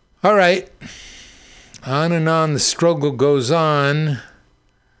 All right. On and on the struggle goes on.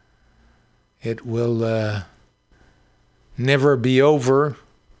 It will never be over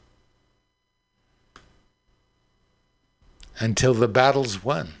until the battle's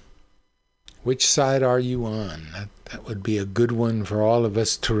won. Which side are you on? That would be a good one for all of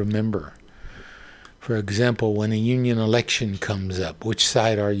us to remember. For example, when a union election comes up, which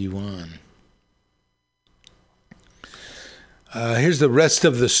side are you on? Here's the rest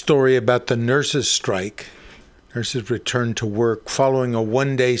of the story about the nurses' strike. Nurses returned to work following a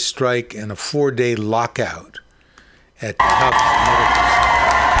one-day strike and a 4-day lockout at Tufts Medical Center.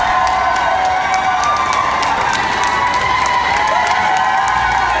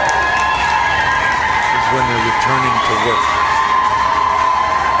 This is when they're returning to work.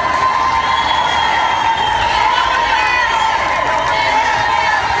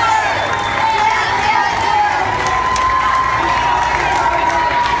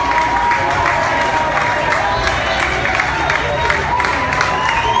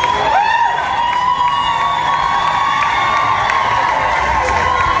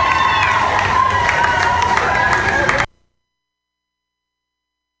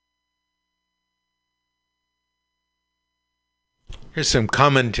 Here's some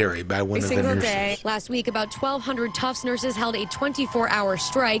commentary by one of the nurses. Day. Last week, about 1,200 Tufts nurses held a 24-hour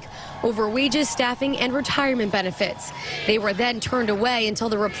strike over wages, staffing, and retirement benefits. They were then turned away until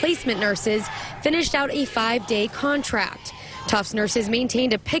the replacement nurses finished out a 5-day contract. Tufts nurses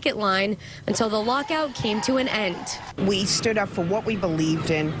maintained a picket line until the lockout came to an end. We stood up for what we believed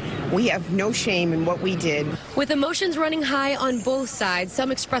in. We have no shame in what we did. With emotions running high on both sides,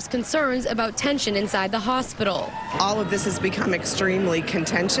 some expressed concerns about tension inside the hospital. All of this has become extremely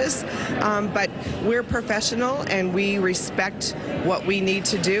contentious, but we're professional and we respect what we need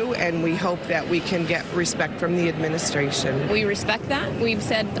to do, and we hope that we can get respect from the administration. We respect that. We've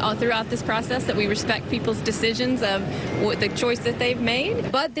said all throughout this process that we respect people's decisions of what the choice that they've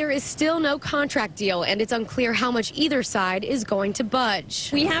made. But there is still no contract deal, and it's unclear how much either side is going to budge.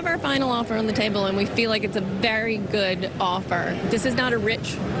 We have our final offer on the table, and we feel like it's a very good offer. This is not a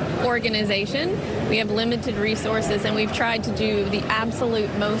rich organization. We have limited resources, and we've tried to do the absolute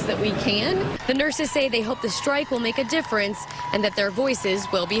most that we can. The nurses say they hope the strike will make a difference and that their voices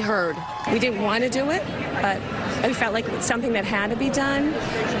will be heard. We didn't want to do it, but we felt like it was something that had to be done.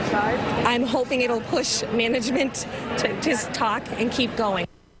 I'm hoping it'll push management to just talk and keep going.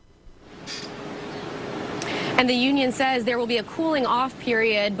 And the union says there will be a cooling off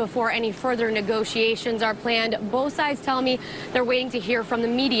period before any further negotiations are planned. Both sides tell me they're waiting to hear from the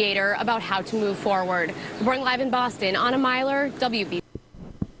mediator about how to move forward. Reporting live in Boston, Anna Myler, WB.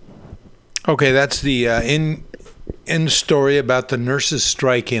 Okay, that's the end story about the nurses'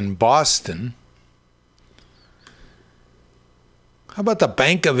 strike in Boston. How about the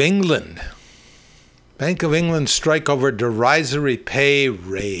Bank of England? Bank of England strike over derisory pay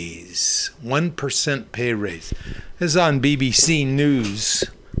raise. 1% pay raise. This is on BBC News.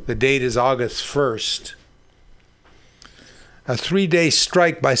 The date is August 1st. A 3-day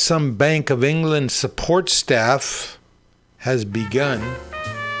strike by some Bank of England support staff has begun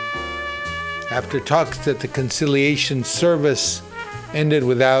after talks at the Conciliation Service ended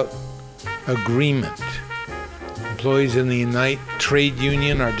without agreement. Employees in the Unite Trade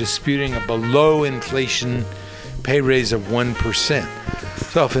Union are disputing a below-inflation pay raise of 1%.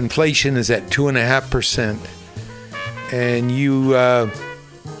 So if inflation is at 2.5%, and you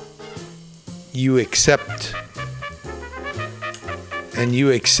accept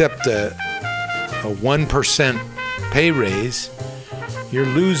a 1% pay raise, you're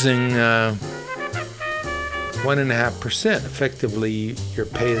losing 1.5%. Effectively, your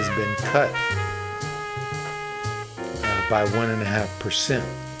pay has been cut by 1.5%.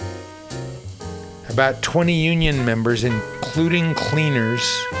 About 20 union members, including cleaners,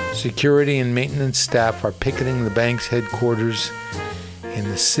 security, and maintenance staff, are picketing the bank's headquarters in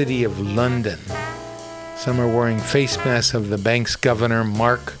the city of London. Some are wearing face masks of the bank's governor,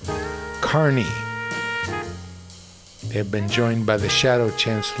 Mark Carney. They have been joined by the Shadow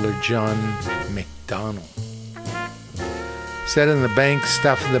Chancellor, John McDonnell. Said in the bank,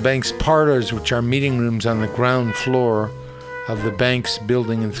 staff of the bank's parlors, which are meeting rooms on the ground floor of the bank's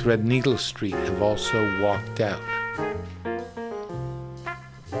building in Threadneedle Street, have also walked out.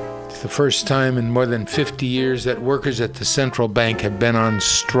 It's the first time in more than 50 years that workers at the central bank have been on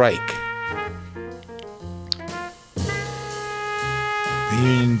strike. The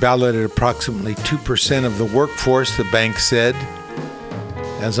union balloted approximately 2% of the workforce, the bank said,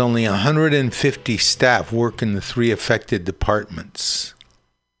 as only 150 staff work in the 3 affected departments.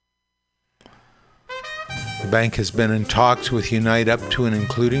 The bank has been in talks with Unite up to and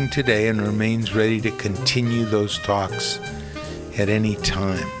including today and remains ready to continue those talks at any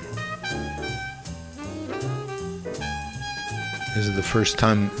time. This is the first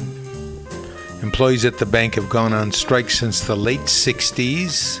time employees at the bank have gone on strike since the late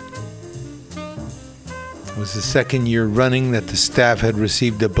 60s. It was the second year running that the staff had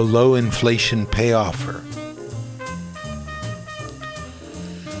received a below-inflation pay offer.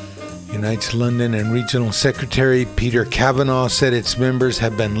 Unite's London and Regional Secretary Peter Kavanagh said its members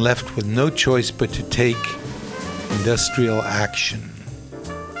have been left with no choice but to take industrial action.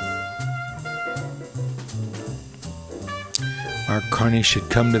 Mark Carney should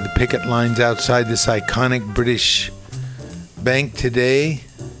come to the picket lines outside this iconic British bank today.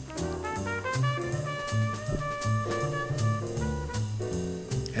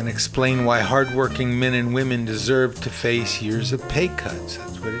 And explain why hardworking men and women deserve to face years of pay cuts.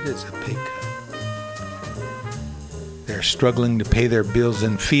 That's what it is, a pay cut. They're struggling to pay their bills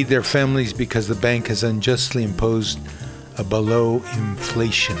and feed their families because the bank has unjustly imposed a below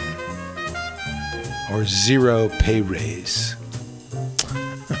inflation or zero pay raise.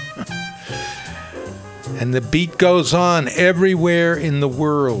 And the beat goes on everywhere in the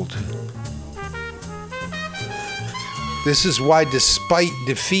world. This is why, despite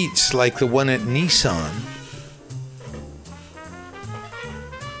defeats like the one at Nissan,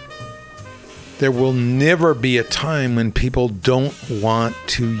 there will never be a time when people don't want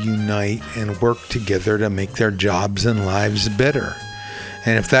to unite and work together to make their jobs and lives better.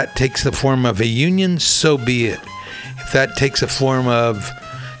 And if that takes the form of a union, so be it. If that takes a form of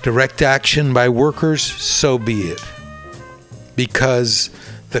direct action by workers, so be it. Because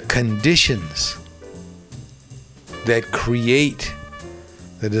the conditions that create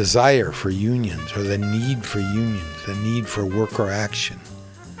the desire for unions or the need for unions, the need for worker action,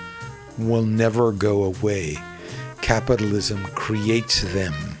 will never go away. Capitalism creates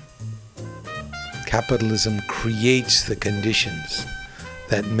them. Capitalism creates the conditions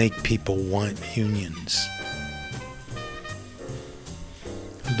that make people want unions.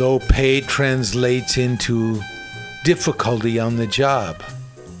 Low pay translates into difficulty on the job.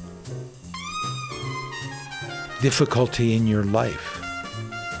 Difficulty in your life.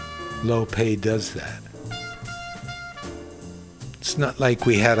 Low pay does that. It's not like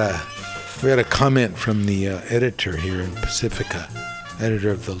we had a comment from the editor here in Pacifica, editor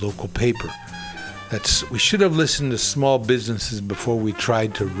of the local paper. We should have listened to small businesses before we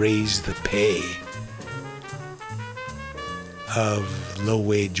tried to raise the pay. of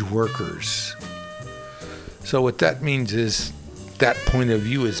low-wage workers. So what that means is that point of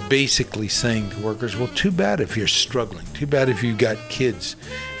view is basically saying to workers, well, too bad if you're struggling. Too bad if you've got kids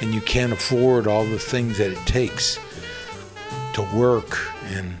and you can't afford all the things that it takes to work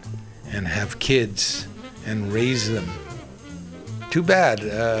and have kids and raise them. Too bad.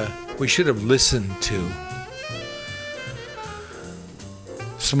 We should have listened to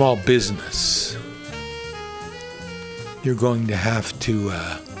small business. You're going to have to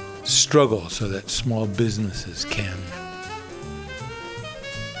struggle so that small businesses can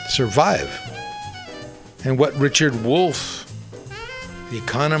survive. And what Richard Wolff, the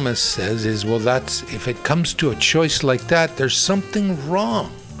economist, says is, well, that's, if it comes to a choice like that, there's something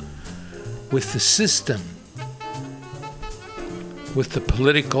wrong with the system, with the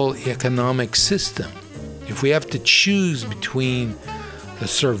political economic system. If we have to choose between the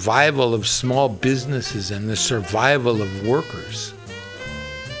survival of small businesses and the survival of workers,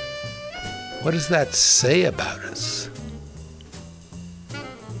 what does that say about us?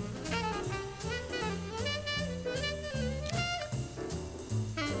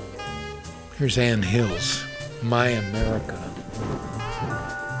 Here's Ann Hills, My America.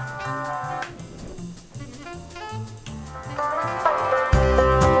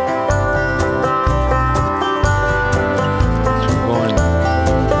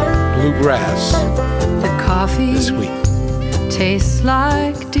 Bluegrass. The coffee this week tastes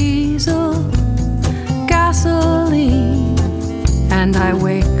like diesel gasoline, and I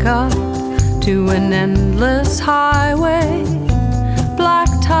wake up to an endless highway,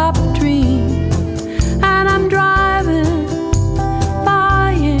 blacktop dream, and I'm driving,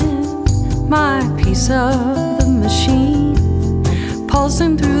 buying my piece of the machine,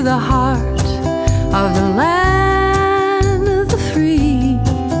 pulsing through the heart of the land of the free.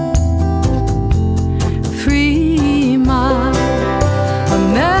 Free my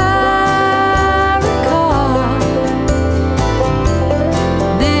America.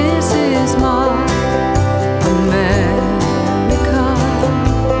 This is my America.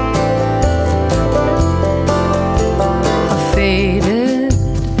 A faded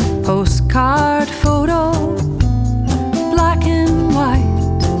postcard photo, black and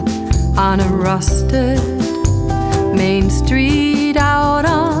white, on a rusted main street out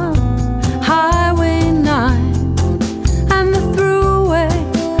on Highway 9, and the thruway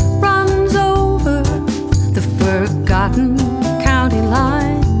runs over the forgotten county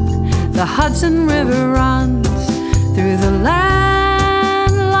line. The Hudson River runs through the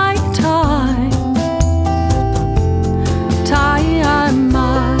land like time. I'm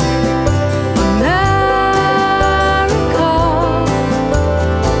my America.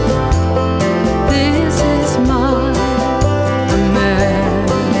 This is my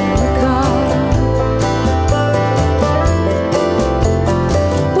America.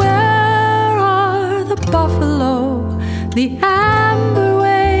 Where are the buffalo, the amber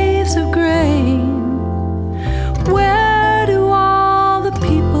waves of grain? Where do all the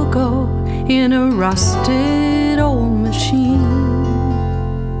people go in a rusted old machine?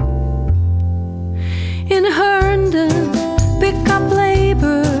 In Herndon, pick up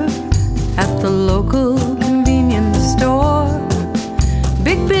labor at the local convenience store.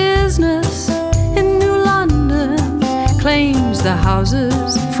 Big business in New London claims the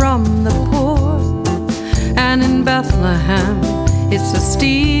houses from the poor. And in Bethlehem, it's a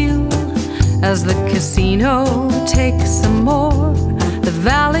steal as the casino takes some more. The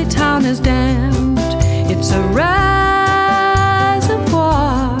valley town is damned, it's a reservoir.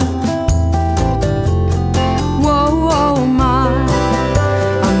 Whoa, whoa, my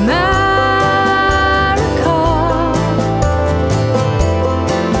America.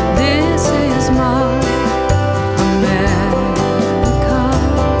 This is my America.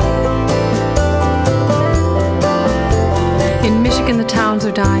 In Michigan, the towns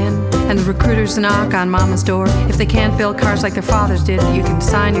are dying, and the recruiters knock on mama's door. If they can't build cars like their fathers did, you can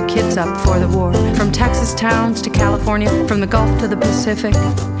sign your kids up for the war. From Texas towns to California, from the Gulf to the Pacific,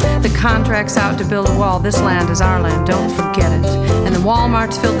 the contract's out to build a wall. This land is our land, don't forget it. And the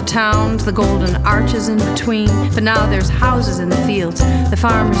Walmarts fill the towns, the golden arches in between. But now there's houses in the fields, the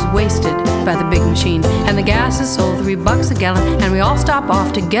farmers wasted by the big machine. And the gas is sold $3 a gallon, and we all stop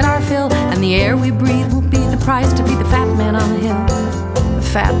off to get our fill. And the air we breathe will be the price to be the fat man on the hill. The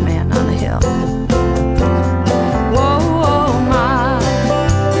fat man on the hill. Whoa, whoa, my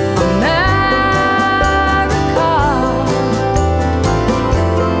America.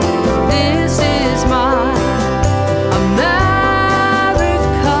 This is my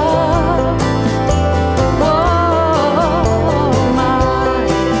America. Whoa, my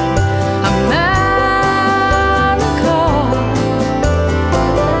America.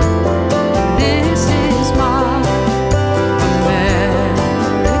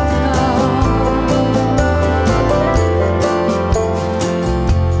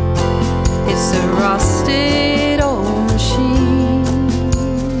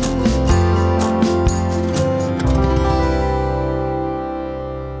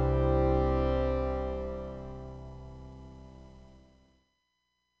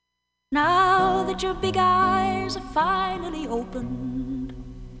 big eyes are finally opened.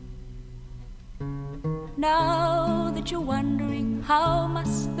 Now that you're wondering how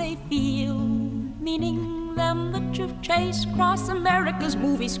must they feel, meaning them that you've chased across America's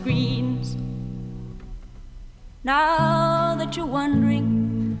movie screens. Now that you're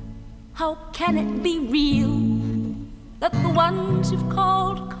wondering how can it be real that the ones you've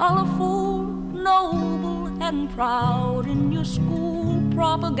called colorful, noble and proud in your school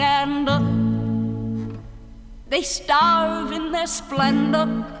propaganda, they starve in their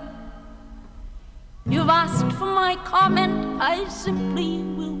splendor. You've asked for my comment, I simply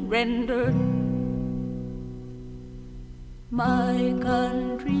will render. My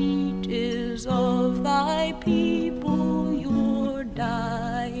country, 'tis of thy people you're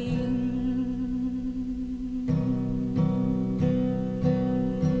dying.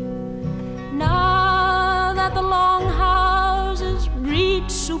 Now that the long houses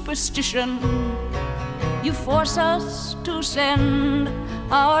breed superstition, you force us to send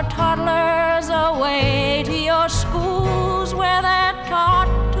our toddlers away to your schools where they're taught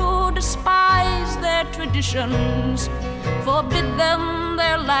to despise their traditions. Forbid them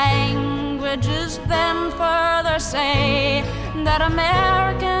their languages, then further say that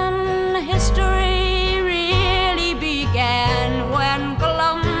American history really began when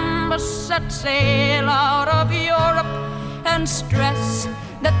Columbus set sail out of Europe, and stress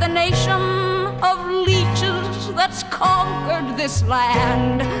that the nation of leeches that's conquered this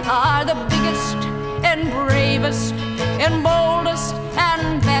land are the biggest and bravest and boldest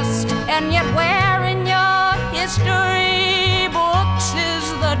and best. And yet where in your history books is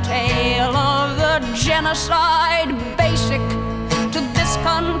the tale of the genocide basic to this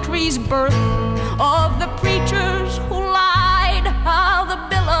country's birth, of the preachers who lied, how the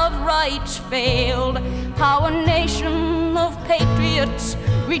Bill of Rights failed, how a nation of patriots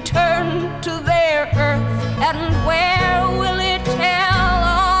returned to their earth? And where will it tell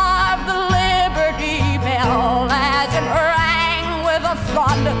of the Liberty Bell as it rang with a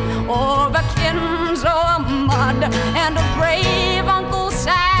thud over Kinzo mud, and of brave Uncle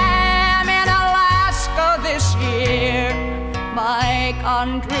Sam in Alaska this year? My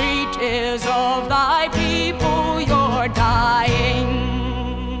country, 'tis of thy people you're dying.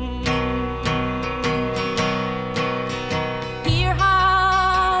 Hear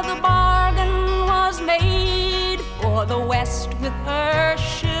how the bargain was made for the West with her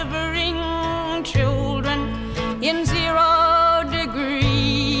shivering children in 0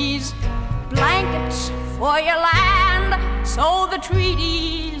 degrees. Blankets for your land, so the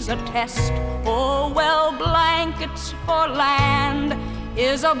treaties attest. Oh, well, blankets for land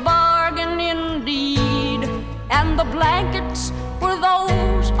is a bargain indeed. And the blankets were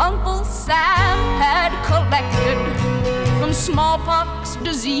those Uncle Sam had collected from smallpox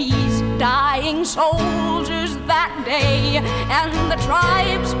disease, dying soldiers that day. And the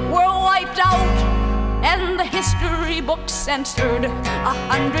tribes were wiped out and the history books censored.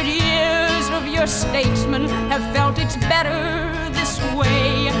 100 years of your statesmen have felt it's better this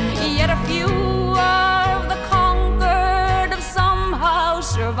way. Yet a few of the conquered have somehow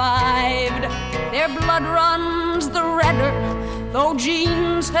survived. Their blood runs the redder, though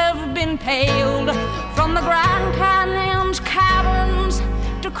genes have been paled. From the Grand Canyon's caverns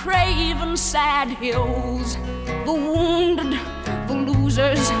to craven sad hills, the wounded, the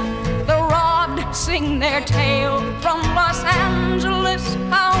losers, the robbed sing their tale. From Los Angeles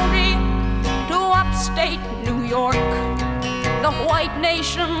County to upstate New York, the white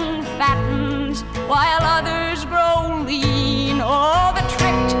nation fattens while others grow lean. Oh, the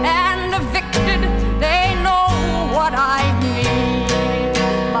tricked and evicted, they know what I mean.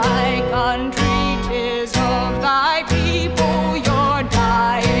 My country, 'tis of thy people you're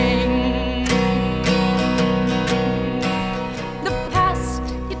dying. The past,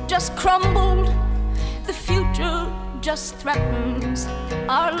 it just crumbled. The future just threatens.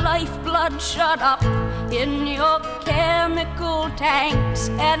 Our lifeblood shut up in your chemical tanks.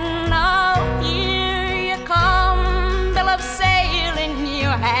 And now here you come, bill of sale in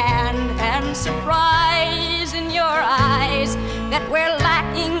your hand, and surprise in your eyes that we're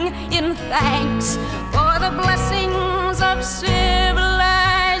lacking in thanks for the blessings of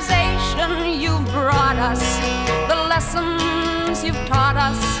civilization you've brought us, the lessons you've taught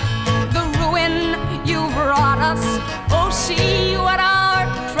us, the ruin you've brought us. Oh, see what our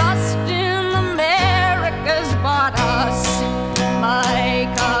trust in America's bought us. My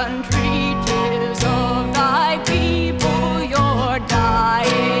country, 'tis of thy people you're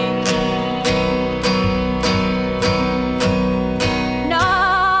dying.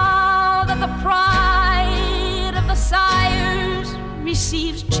 Now that the pride of the sires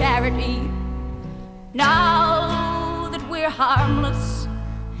receives charity,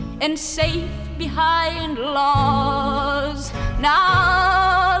 and safe behind laws.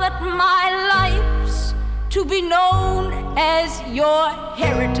 Now that my life's to be known as your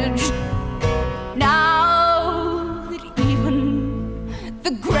heritage, now that even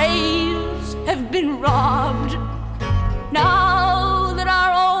the graves have been robbed, now that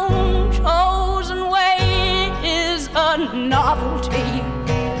our own chosen way is a novelty,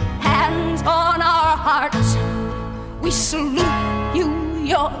 hands on our hearts, we salute you,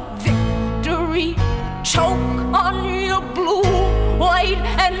 your victory. Choke on your blue, white,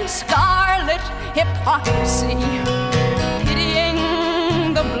 and scarlet hypocrisy,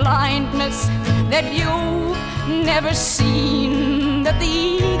 pitying the blindness that you've never seen, that the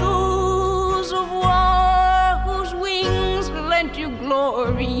eagles of war whose wings lent you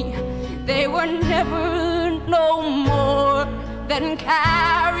glory, they were never no more than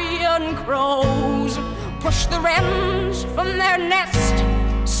carrion crows. Pushed the wrens from their nest,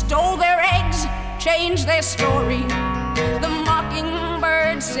 stole their eggs, changed their story. The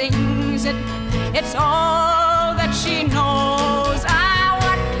mockingbird sings it, it's all that she knows.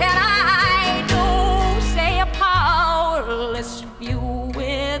 What can I do? Say a powerless few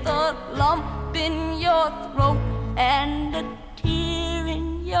with a lump in your throat and a tear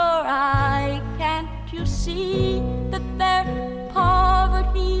in your eye. Can't you see that their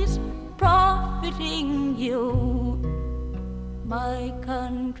poverty's profiting you? My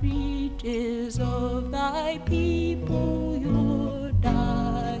country, 'tis of thy people you're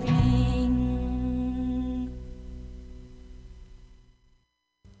dying.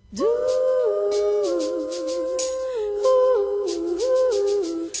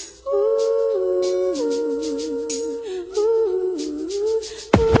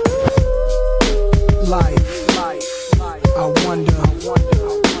 Life, I wonder,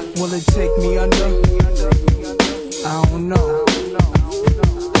 will it take me under? I don't know.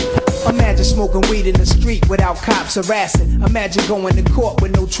 Imagine smoking weed in the street without cops harassing. Imagine going to court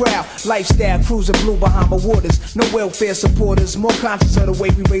with no trial. Lifestyle cruising blue Bahama waters. No welfare supporters. More conscious of the way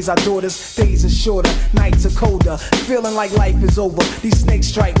we raise our daughters. Days are shorter, nights are colder. Feeling like life is over. These snakes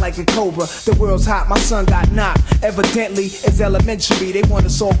strike like a cobra. The world's hot, my son got knocked. Evidently, it's elementary. They want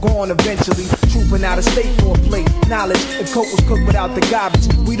us all gone eventually. Trooping out of state for a plate. Knowledge, if coke was cooked without the garbage,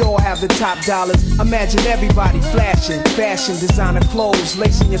 we'd all have the top dollars. Imagine everybody flashing. Fashion, designer clothes.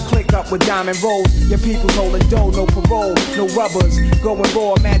 Lacing your click up with diamond rolls. Your people's holding dough, no parole, no rubbers. Going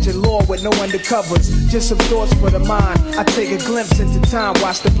raw, imagine law with no undercovers. Just some thoughts for the mind. I take a glimpse into time,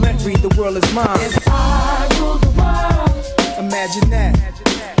 watch the blimp read, the world is mine. If I rule the world, imagine that.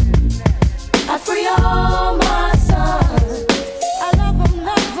 I free all my sons. I love them,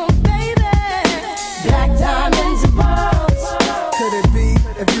 baby. Black diamonds and pearls. Could it be,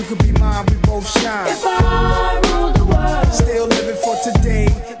 if you could be mine, we both shine. If I rule the world, still living for today.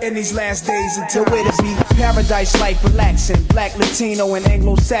 In these last days until it be paradise life relaxing. Black, Latino, and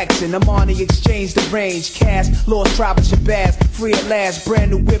Anglo-Saxon. I'm on the exchange, the range. Cash, lost tribe of Shabazz. Free at last, brand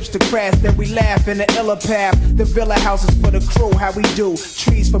new whips to crash. Then we laugh in the illa path. The villa houses for the crew, how we do.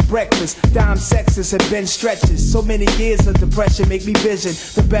 Trees for breakfast. Dime sexes have been stretches. So many years of depression make me vision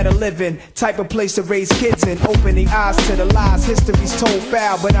the better living. Type of place to raise kids in. Opening eyes to the lies. History's told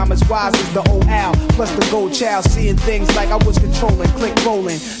foul, but I'm as wise as the old owl. Plus the gold child, seeing things like I was controlling. Click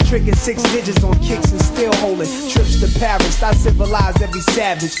rolling. Tricking 6 digits on kicks and still holding. Trips to Paris, I civilize every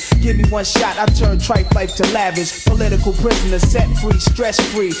savage. Give me one shot, I turn tripe life to lavish. Political prisoner, set free, stress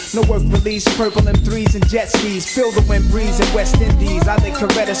free. No work release, purple M3s and jet skis. Feel the wind breeze in West Indies. I think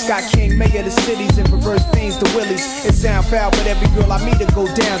Coretta Scott King, mayor of the cities, and reverse things to Willies. It sound foul, but every girl I meet to go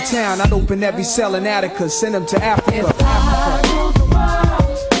downtown. I'd open every cell in Attica, send them to Africa. If I rule the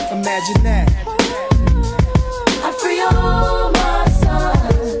world, imagine that. I free all my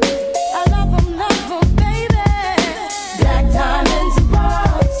sons. I love them, baby. Black diamonds and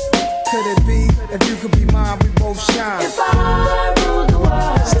pearls. Could it be, if you could be mine, we both shine. If I rule the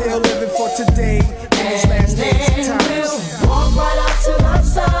world, still living for today. In these last days of time. We'll walk right up to the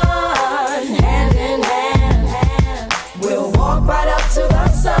sun, hand in hand. We'll walk right up to the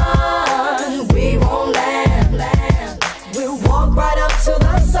sun. We won't land. We'll walk right up to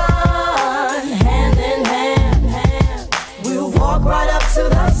the sun.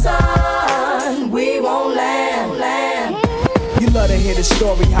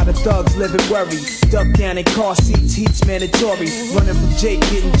 story, how the thugs live and worry. Duck down in car seats, heat's mandatory. Running from Jake,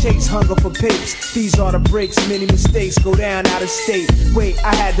 getting chased, hunger for papes. These are the breaks, many mistakes go down out of state. Wait,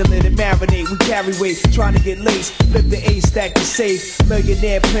 I had to let it marinate. We carry weight, trying to get laced. Flip the A, stack the safe.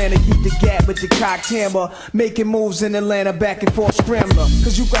 Millionaire plan to keep the gap with the cocked hammer. Making moves in Atlanta, back and forth scrambler.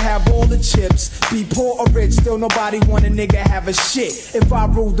 Cause you can have all the chips, be poor or rich, still nobody want a nigga have a shit. If I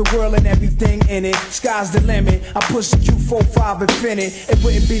ruled the world and everything in it, sky's the limit. I push the Q45 infinite. It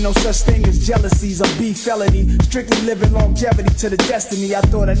wouldn't be no such thing as jealousies or beef felony. Strictly living longevity to the destiny I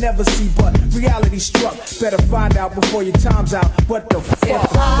thought I'd never see, but reality struck. Better find out before your time's out. What the fuck?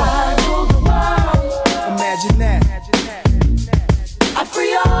 If I rule the world, imagine that. I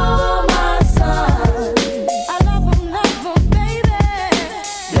free all my sons. I love them, baby.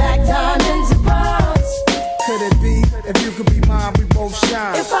 Black diamonds and pearls. Could it be? If you could be mine, we both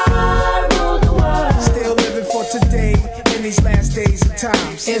shine. If I rule the world, still living for today in these last days and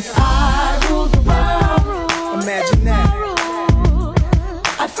times. If I rule the world, imagine that.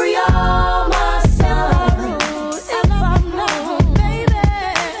 I free all my sons. If I love them, baby.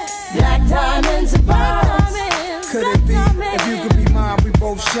 Black diamonds and pearls. Could it be? If you could be mine, we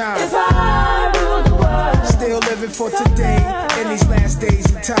both shine. If I rule the world, still living for today in these last days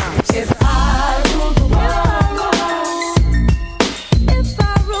and times. If I rule the world, if I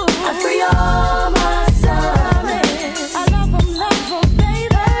rule, I free all my sons. I love them, baby.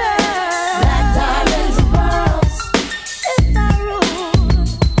 Black diamonds and pearls.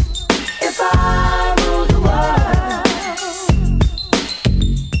 If I rule the world,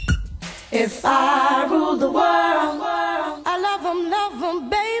 if I rule the world, I love them,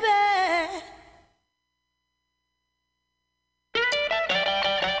 baby.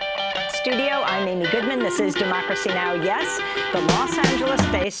 Studio, I'm Amy Goodman. This is Democracy Now! Yes, the Los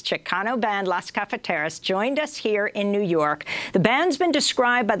Angeles-based Chicano band Las Cafeteras joined us here in New York. The band's been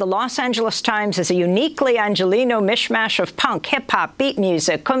described by the Los Angeles Times as a uniquely Angelino mishmash of punk, hip-hop, beat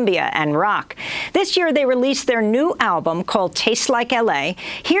music, cumbia, and rock. This year, they released their new album called Taste Like L.A.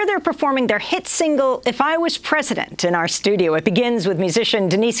 Here, they're performing their hit single, If I Was President, in our studio. It begins with musician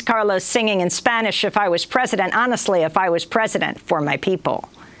Denise Carlos singing in Spanish, If I Was President, honestly, if I was president, for my people.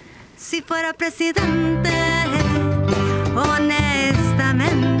 Si fuera presidente,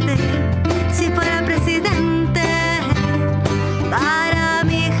 honestamente, si fuera presidente, para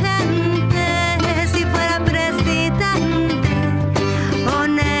mi gente, si fuera presidente,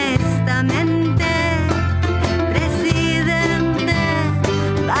 honestamente, presidente,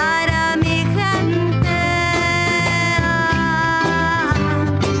 para mi gente.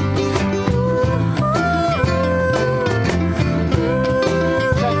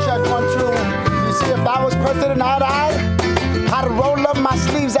 Check, 1, 2. You see, if I was president, I'd roll up my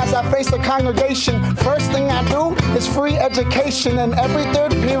sleeves as I face the congregation. First thing I do is free education. And every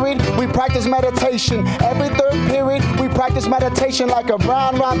third period, we practice meditation. Every third period, we practice meditation like a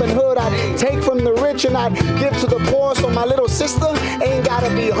brown Robin Hood. I'd take from the rich and I'd give to the poor, so my little sister ain't gotta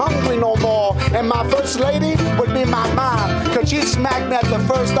be hungry no more. And my first lady would be my mom, cause she smacked me at the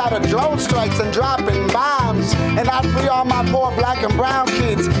first out of drone strikes and dropping bombs. And I'd free all my poor black and brown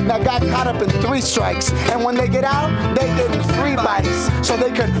kids that got caught up in 3 strikes. And when they get out, they getting free bikes, so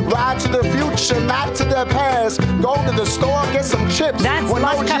they could ride to their future, not to their past. Go to the store, get some chips. That's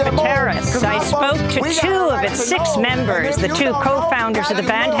Las Cafeteras. I spoke to 2 of its 6 members, the 2 co-founders of the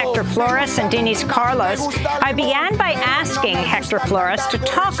band, Hector Flores and Denise Carlos. I began by asking Hector Flores to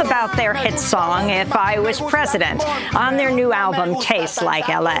talk about their hit song, If I Was President, on their new album, Taste Like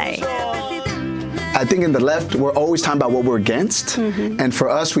L.A. I think in the left, we're always talking about what we're against. And for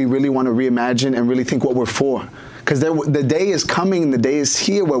us, we really want to reimagine and really think what we're for. Because the day is coming and the day is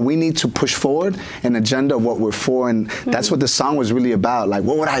here where we need to push forward an agenda of what we're for. And that's what the song was really about. Like,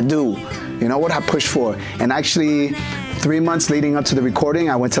 what would I do? You know, what would I push for? And actually, 3 months leading up to the recording,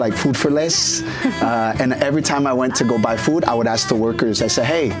 I went to like Food for Less. And every time I went to go buy food, I would ask the workers, I said,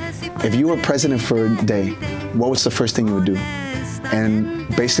 hey, if you were president for a day, what was the first thing you would do? And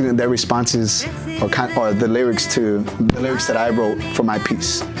basically their responses or the lyrics that I wrote for my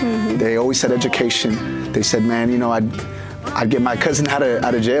piece. They always said education. They said, man, you know, I'd get my cousin out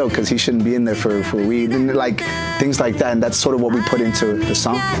of jail because he shouldn't be in there for weed, and like things like that. And that's sort of what we put into the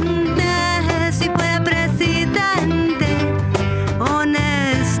song.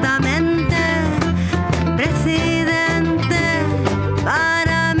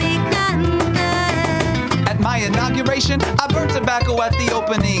 Inauguration, I burned tobacco at the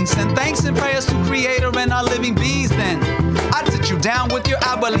opening. Send thanks and prayers to Creator and our living beings. Then I'd sit you down with your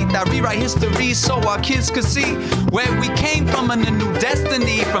abuelita, rewrite history so our kids could see where we came from and a new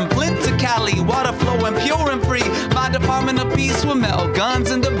destiny. From Flint to Cali, water flowing pure and free. My department Department of Peace with metal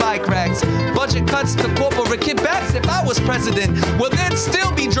guns and the bike racks. Budget cuts to corporate kickbacks. If I was president, well, there'd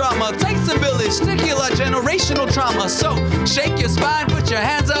still be drama. Takes a village, stickula, generational trauma. So shake your spine, put your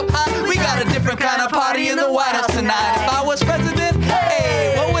hands up high. We got a different kind of party in the White House tonight. If I was president,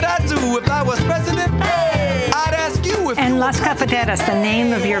 hey, what would I do if I was president? I'd ask you if And Las Cafeteras, the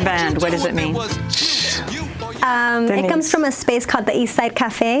name of your band, what does it mean? It comes from a space called the East Side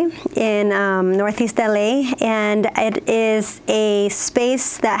Cafe in Northeast LA, and it is a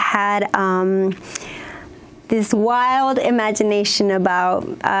space that had this wild imagination about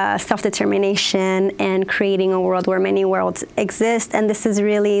self-determination and creating a world where many worlds exist. And this is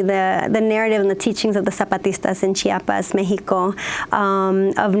really the narrative and the teachings of the Zapatistas in Chiapas, Mexico,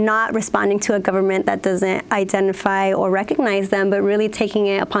 of not responding to a government that doesn't identify or recognize them, but really taking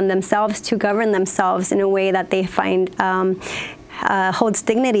it upon themselves to govern themselves in a way that they find holds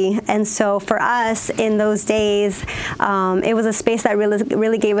dignity. And so for us in those days, it was a space that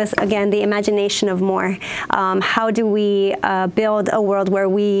really gave us, again, the imagination of more. How do we build a world where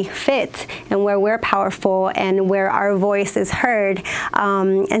we fit and where we're powerful and where our voice is heard?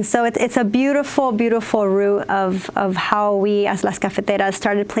 And so it's a beautiful, beautiful root of how we as Las Cafeteras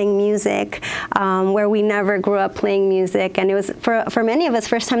started playing music, where we never grew up playing music. And it was, for many of us,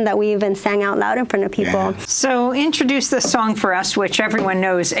 first time that we even sang out loud in front of people. Yeah. So introduce the song for us, which everyone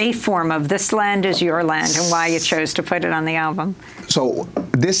knows a form of This Land Is Your Land, and why you chose to put it on the album. So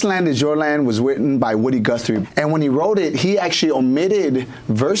This Land Is Your Land was written by Woody Guthrie. And when he wrote it, he actually omitted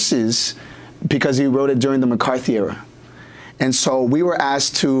verses because he wrote it during the McCarthy era. And so we were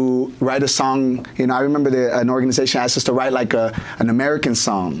asked to write a song. You know, I remember an organization asked us to write like an American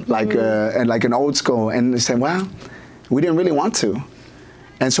song, like an old school. And they said, well, we didn't really want to.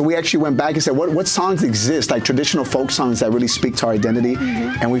 And so we actually went back and said, what songs exist, like traditional folk songs that really speak to our identity?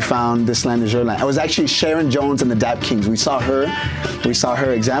 And we found This Land Is Your Land. It was actually Sharon Jones and the Dap Kings. We saw her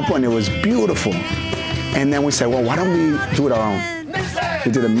example, and it was beautiful. And then we said, well, why don't we do it our own?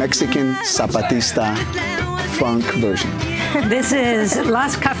 We did a Mexican Zapatista funk version. This is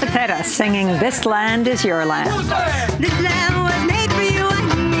Las Cafeteras singing This Land Is Your Land. This land was made for you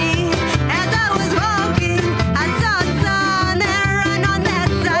and me. As I was walking, I saw a sun and run on that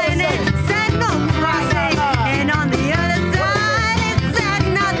side. It said no crossing, and on the other side it said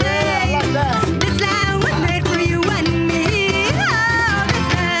nothing. This land was made for you and me. Oh,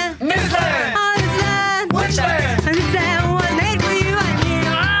 this land. This land. Oh, this land. Which land? This land was made for you and me.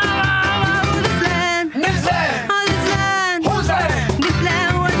 Oh, this land. This land. Oh, this land. Whose land? This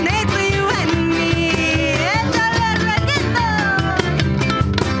land was made for you and me.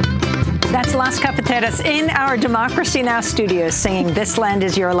 That's Las Cafeteras in our Democracy Now! Studios singing This Land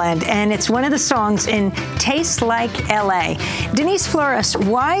Is Your Land, and it's one of the songs in Taste Like LA. Denise Flores,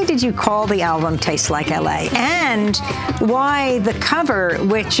 why did you call the album Taste Like LA? And why the cover,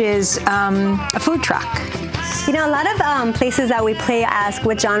 which is a food truck? You know, a lot of places that we play ask,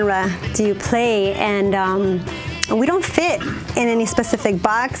 what genre do you play? And we don't fit in any specific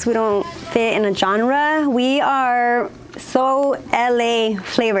box. We don't fit in a genre. We are so LA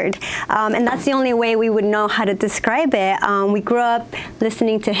flavored, and that's the only way we would know how to describe it. We grew up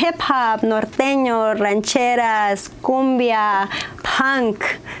listening to hip hop, norteño, rancheras, cumbia,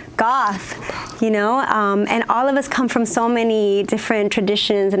 punk, goth, you know, and all of us come from so many different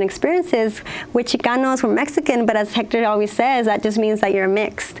traditions and experiences. We're Chicanos, we're Mexican, but as Hector always says, that just means that you're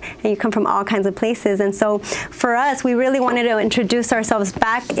mixed and you come from all kinds of places. And so for us, we really wanted to introduce ourselves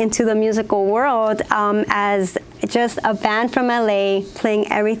back into the musical world as just a band from LA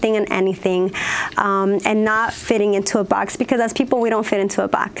playing everything and anything, and not fitting into a box, because as people we don't fit into a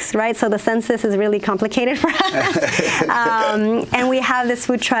box, right? So the census is really complicated for us. And we have this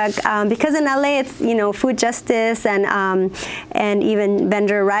food truck because in LA it's, you know, food justice and even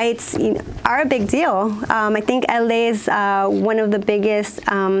vendor rights are a big deal. I think LA is one of the biggest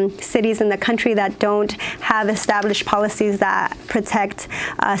cities in the country that don't have established policies that protect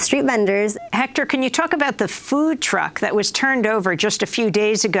street vendors. Hector, can you talk about the food truck that was turned over just a few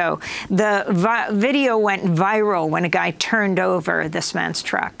days ago? The video went viral when a guy turned over this man's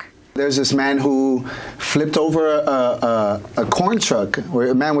truck. There's this man who flipped over a corn truck where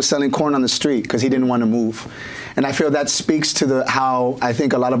a man was selling corn on the street because he didn't want to move. And I feel that speaks to how I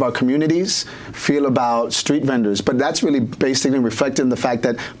think a lot of our communities feel about street vendors. But that's really basically reflected in the fact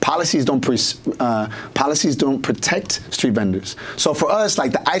that policies don't protect street vendors. So for us,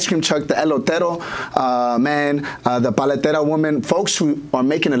 like the ice cream truck, the elotero man, the paletera woman, folks who are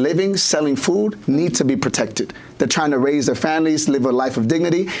making a living selling food need to be protected. They're trying to raise their families, live a life of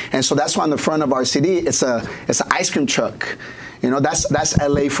dignity. And so that's why on the front of our CD, it's an ice cream truck. You know, that's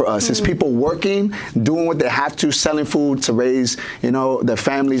LA for us. It's people working, doing what they have to, selling food to raise, you know, their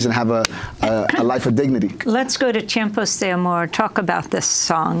families and have a life of dignity. Let's go to Tiempos de Amor. Talk about this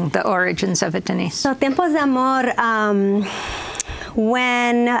song, the origins of it, Denise. So Tiempos de Amor,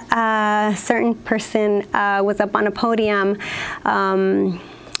 when a certain person was up on a podium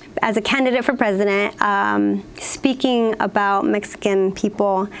as a candidate for president, speaking about Mexican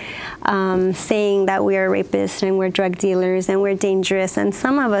people, saying that we are rapists and we're drug dealers and we're dangerous, and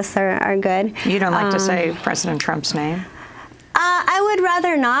some of us are good. You don't like to say President Trump's name? I would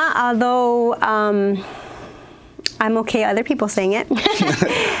rather not, although I'm okay other people saying it.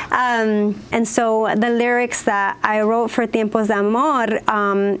 And so the lyrics that I wrote for Tiempos de Amor,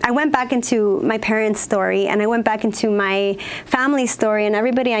 I went back into my parents' story, and I went back into my family story, and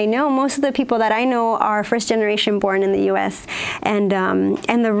everybody I know, most of the people that I know are first generation born in the U.S. And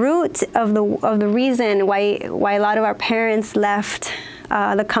the root of the reason why a lot of our parents left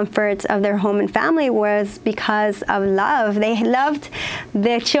the comforts of their home and family was because of love. They loved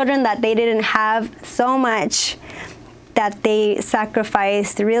their children that they didn't have so much that they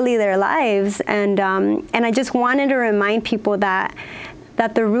sacrificed really their lives. And I just wanted to remind people that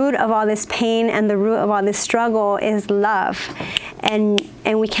the root of all this pain and the root of all this struggle is love, and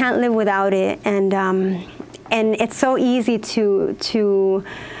we can't live without it. And it's so easy to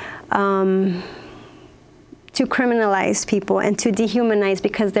criminalize people and to dehumanize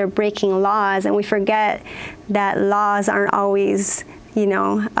because they're breaking laws, and we forget that laws aren't always, you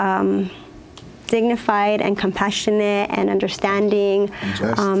know, dignified and compassionate and understanding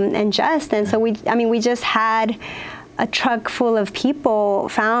and just. And so we just had a truck full of people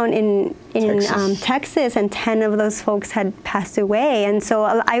found in Texas, and 10 of those folks had passed away. And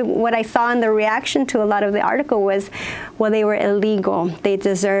so what I saw in the reaction to a lot of the article was, well, they were illegal, they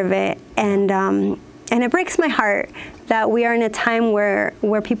deserve it. And it breaks my heart that we are in a time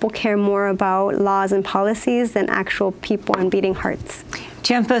where people care more about laws and policies than actual people and beating hearts.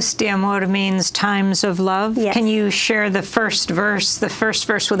 Tiempos de Amor means times of love. Yes. Can you share the first verse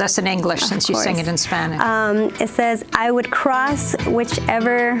with us in English, since you sang it in Spanish? It says, I would cross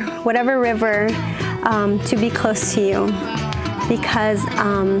whatever river to be close to you, because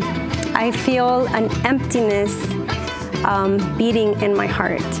I feel an emptiness beating in my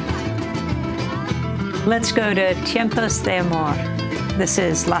heart. Let's go to Tiempos de Amor. This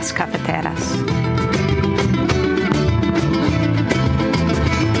is Las Cafeteras.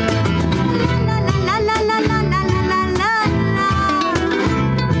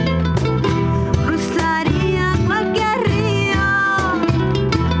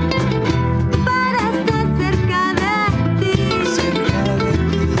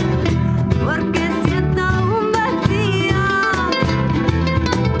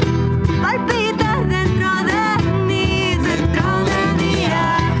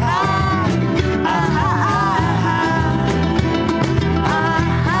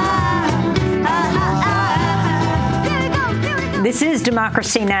 This is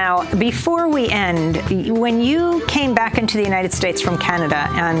Democracy Now! Before we end, when you came back into the United States from Canada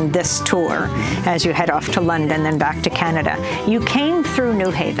on this tour, as you head off to London, then back to Canada, you came through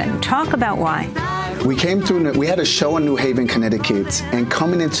New Haven. Talk about why. We had a show in New Haven, Connecticut, and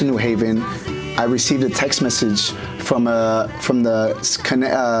coming into New Haven, I received a text message from the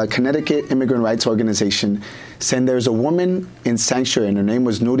Connecticut Immigrant Rights Organization saying there's a woman in Sanctuary, and her name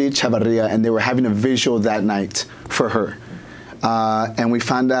was Nuri Chavarria, and they were having a vigil that night for her. And we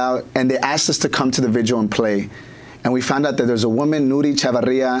found out, and they asked us to come to the vigil and play. And we found out that there's a woman, Nuri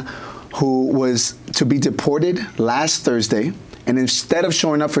Chavarria, who was to be deported last Thursday. And instead of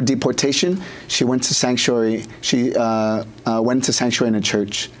showing up for deportation, she went to Sanctuary. She went to Sanctuary in a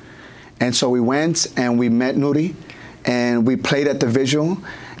church. And so we went and we met Nuri, and we played at the vigil.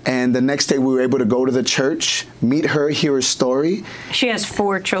 And the next day we were able to go to the church, meet her, hear her story. She has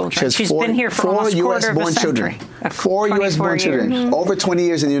 4 children. She's been here for almost a quarter of a century. 4 U.S.-born children. Over 20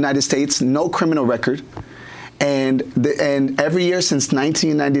 years in the United States, no criminal record. And every year since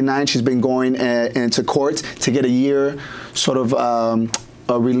 1999, she's been going into court to get a year sort of a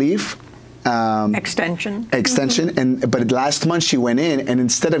relief. Extension. But last month she went in, and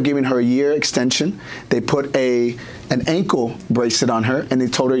instead of giving her a year extension, they put an ankle bracelet on her, and they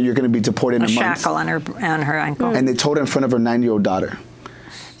told her you're going to be deported in a month. A shackle on her ankle. And they told her in front of her 9-year-old daughter.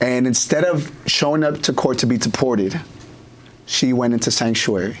 And instead of showing up to court to be deported, she went into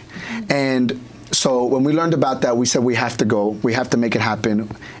Sanctuary. And so when we learned about that, we said we have to go. We have to make it happen.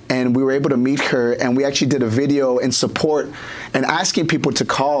 And we were able to meet her, and we actually did a video in support and asking people to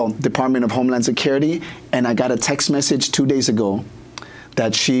call Department of Homeland Security. And I got a text message 2 days ago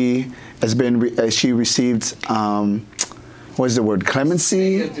that she received what is the word?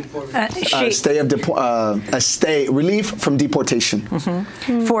 Clemency? Relief from deportation.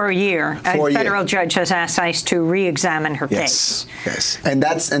 For a year. For a a federal year. judge has asked ICE to re-examine her Yes, case. yes. And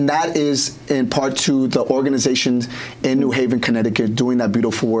that is in part to the organizations in New Haven, Connecticut doing that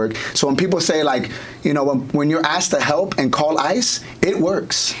beautiful work. So when people say, like, you know, when you're asked to help and call ICE, it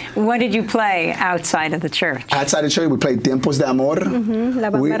works. What did you play outside of the church? Outside the church, we played Tiempos de Amor. La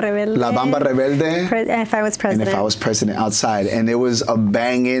Bamba Rebelde. La Bamba Rebelde. If I was president. And if I was president outside. And it was a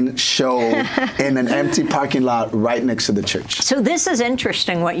banging show in an empty parking lot right next to the church. So this is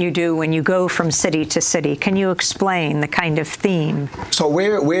interesting what you do when you go from city to city. Can you explain the kind of theme? So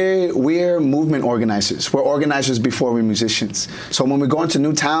we're movement organizers. We're organizers before we're musicians. So when we go into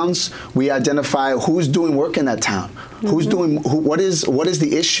new towns, we identify who's doing work in that town. Who's doing, what is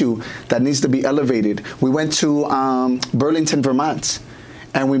the issue that needs to be elevated? We went to Burlington, Vermont,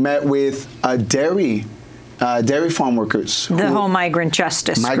 and we met with dairy farm workers. The whole migrant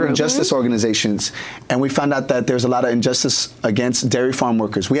justice group. Justice organizations. And we found out that there's a lot of injustice against dairy farm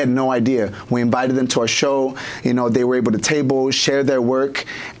workers. We had no idea. We invited them to our show. You know, they were able to table, share their work,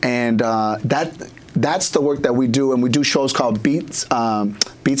 and that's the work that we do. And we do shows called Beats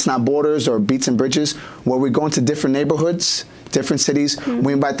Not Borders, or Beats and Bridges, where we go into different neighborhoods, different cities.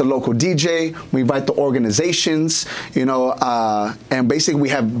 We invite the local DJ, we invite the organizations, you know, and basically we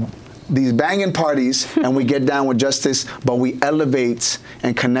have these banging parties and we get down with justice, but we elevate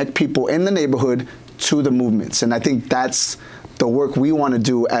and connect people in the neighborhood to the movements. And I think that's the work we want to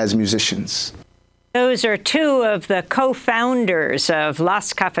do as musicians. Those are two of the co-founders of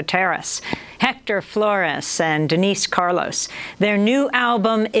Las Cafeteras, Hector Flores and Denise Carlos. Their new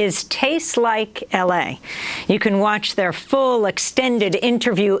album is Taste Like LA. You can watch their full extended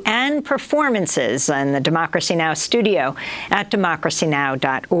interview and performances in the Democracy Now! Studio at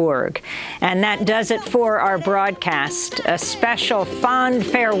democracynow.org. And that does it for our broadcast. A special fond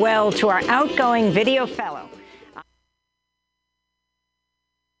farewell to our outgoing video fellow.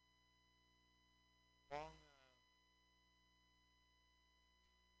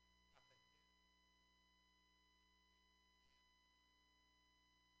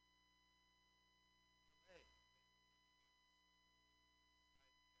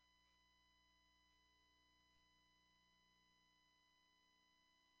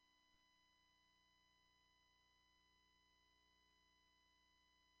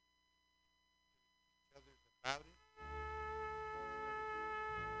 Others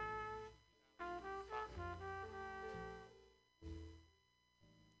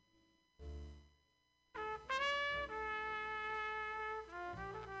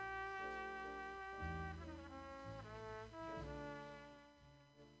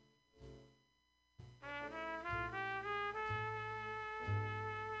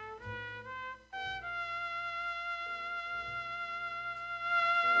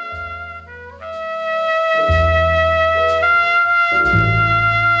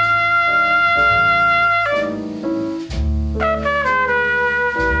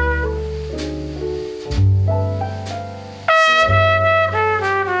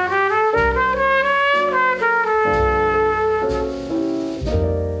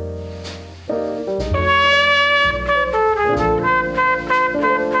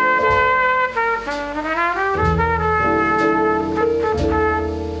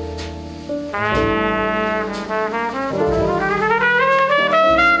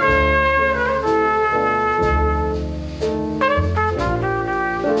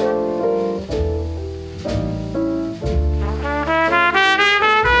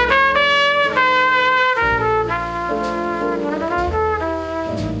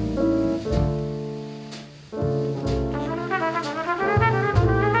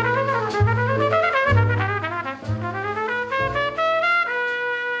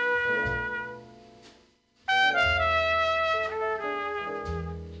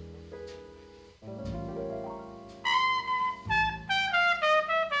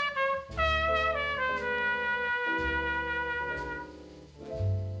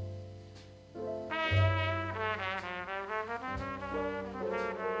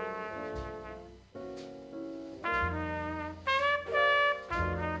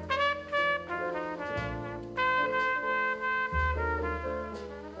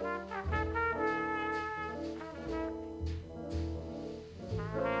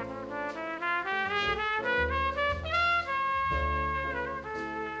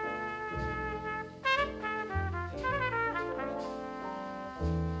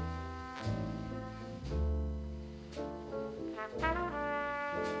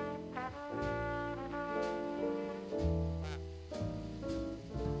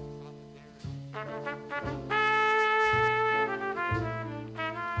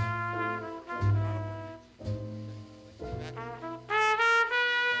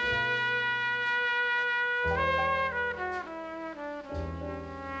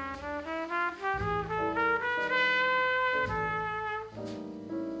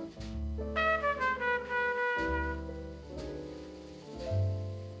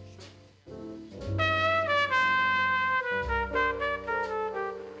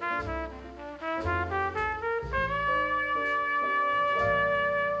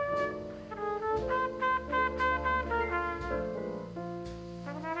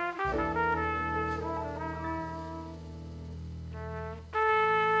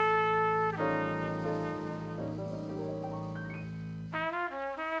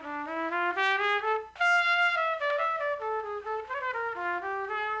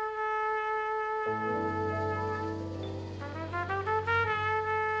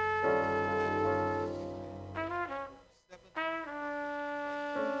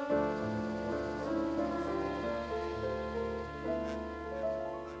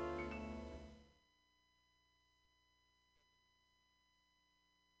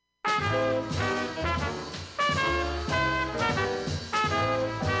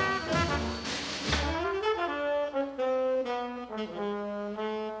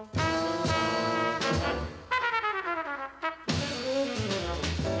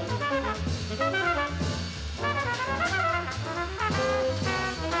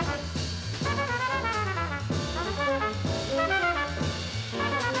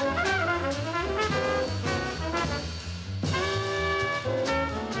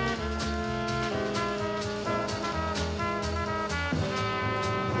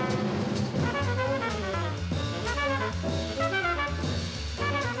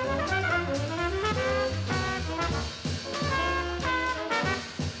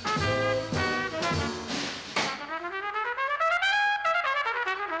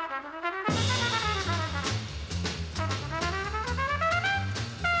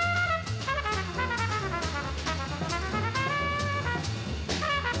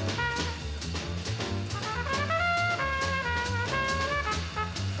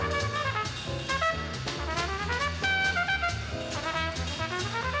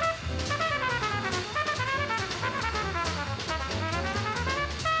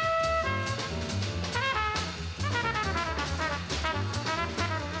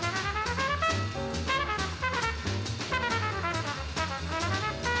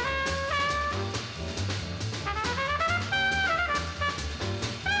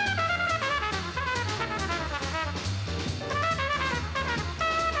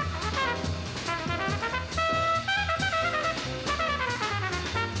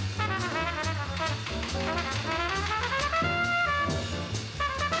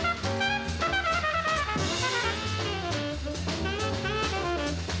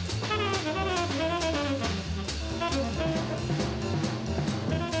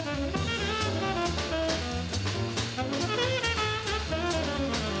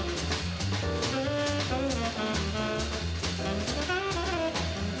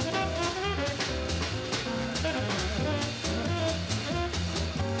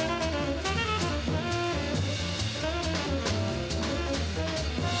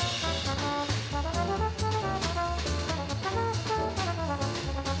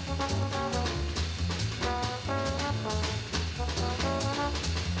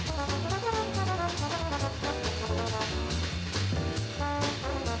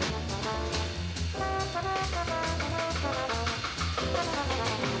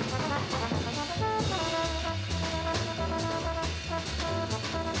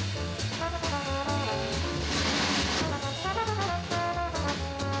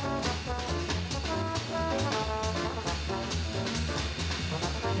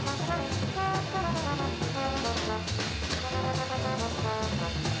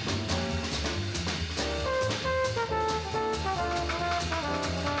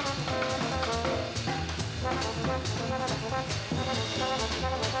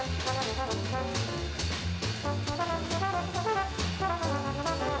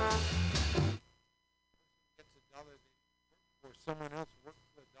someone else work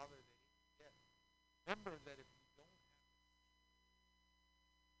for the dollar that he can get. Remember that if you don't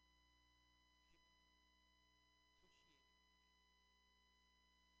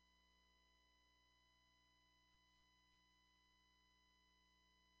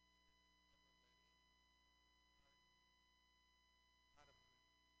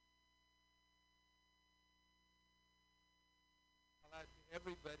have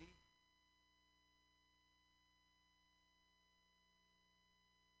everybody.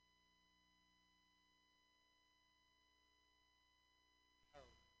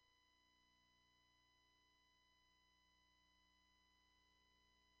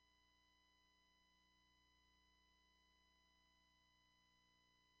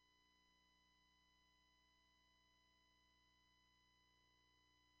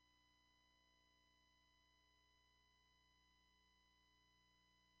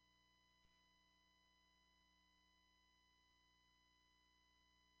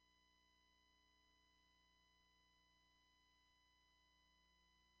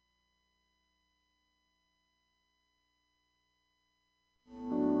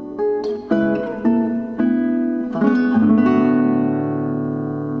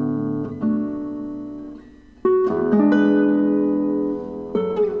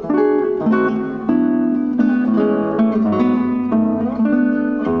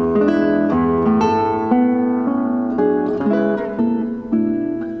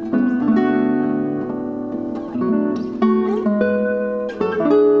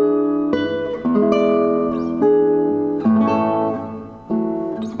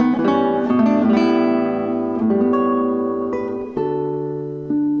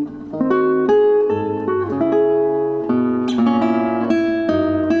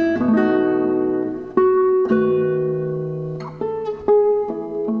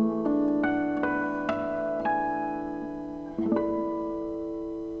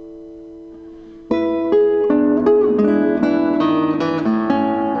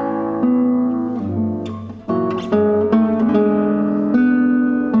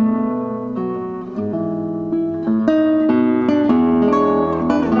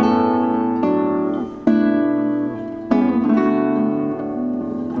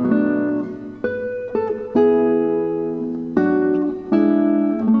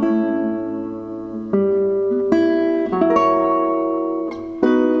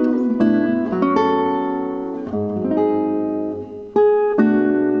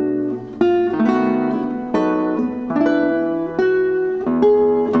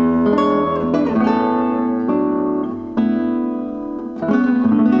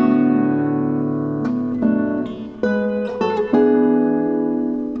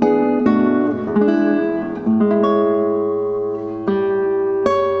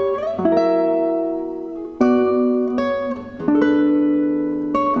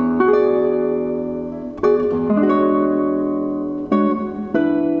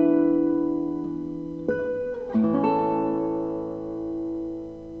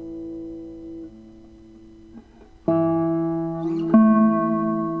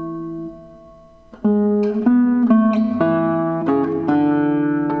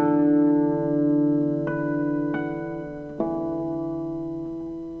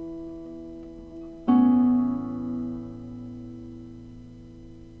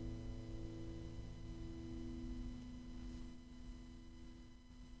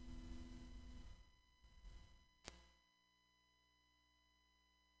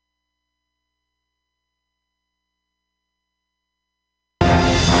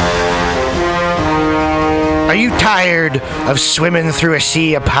 Are you tired of swimming through a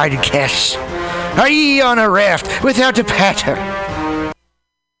sea of podcasts? Are ye on a raft without a paddle?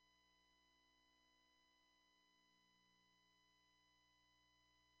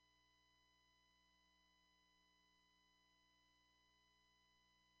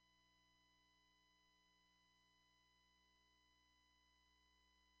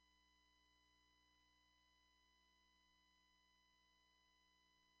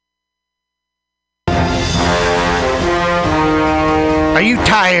 Are you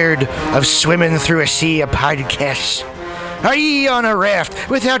tired of swimming through a sea of podcasts? Are ye on a raft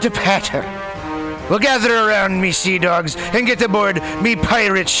without a paddle? Well, gather around me, sea dogs, and get aboard me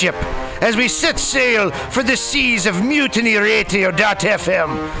pirate ship. as we set sail for the seas of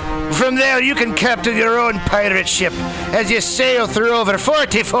MutinyRadio.fm. From there, you can captain your own pirate ship as you sail through over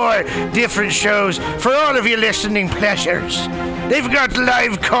 44 different shows for all of your listening pleasures. They've got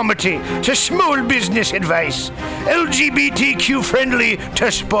live comedy to small business advice, LGBTQ friendly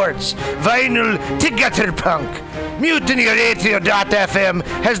to sports, vinyl to gutter punk. MutinyRadio.fm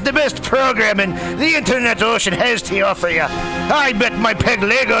has the best programming the internet ocean has to offer you. I bet my peg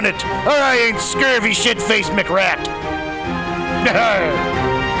leg on it, or I ain't scurvy shit-faced McRat.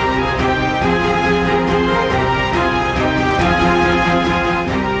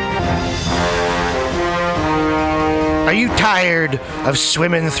 Are you tired of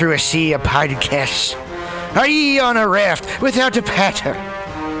swimming through a sea of podcasts? Are ye on a raft without a paddle?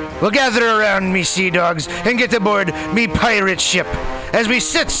 Well, gather around me, sea dogs, and get aboard me pirate ship as we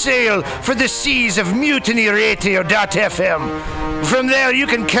set sail for the seas of MutinyRadio.fm. From there, you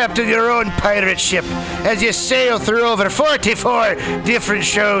can captain your own pirate ship as you sail through over 44 different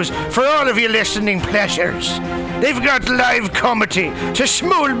shows for all of your listening pleasures. They've got live comedy to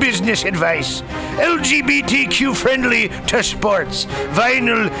small business advice, LGBTQ friendly to sports,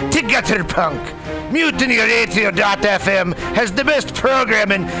 vinyl to gutter punk. MutinyRadio.fm has the best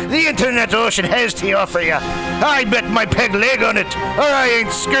programming the internet ocean has to offer you. I bet my peg leg on it, or I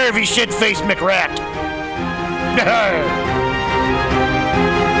ain't scurvy shit-faced McRat.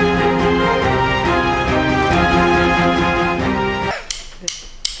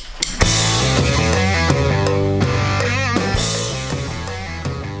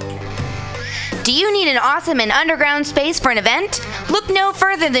 Do you need an awesome and underground space for an event? Look no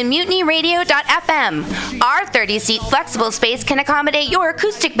further than MutinyRadio.fm. Our 30-seat flexible space can accommodate your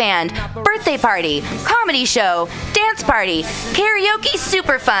acoustic band, birthday party, comedy show, dance party, karaoke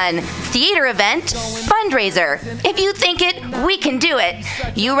super fun, theater event, fundraiser. If you think it, we can do it.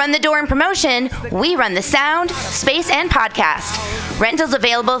 You run the door and promotion, we run the sound, space, and podcast. Rentals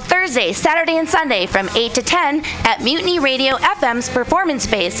available Thursday, Saturday, and Sunday from 8 to 10 at Mutiny Radio FM's performance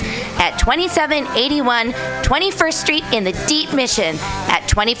space at 2781 21st Street in the Deep Mission at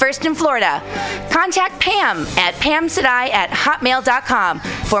 21st in Florida. Contact Pam at pamsadai@hotmail.com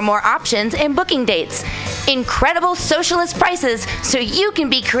for more options and booking dates. Incredible socialist prices so you can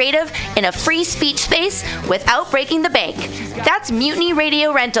be creative in a free speech space without breaking the bank. That's Mutiny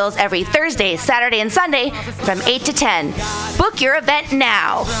Radio Rentals every Thursday, Saturday, and Sunday from 8 to 10. Book your event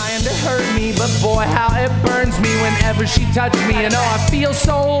now. Trying to hurt me, but boy, how it burns me whenever she touches me, and oh, I feel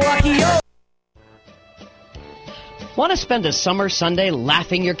so lucky. Oh. Want to spend a summer Sunday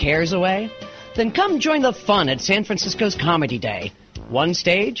laughing your cares away? Then come join the fun at San Francisco's Comedy Day. One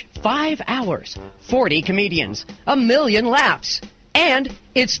stage, 5 hours, 40 comedians, 1 million laughs, and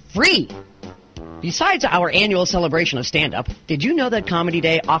it's free. Besides our annual celebration of stand-up, did you know that Comedy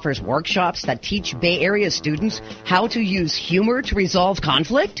Day offers workshops that teach Bay Area students how to use humor to resolve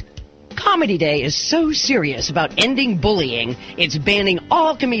conflict? Comedy Day is so serious about ending bullying, it's banning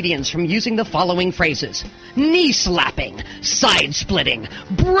all comedians from using the following phrases: knee slapping, side splitting,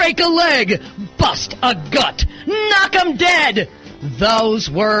 break a leg, bust a gut, knock 'em dead. Those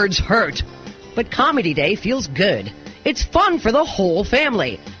words hurt. But Comedy Day feels good. It's fun for the whole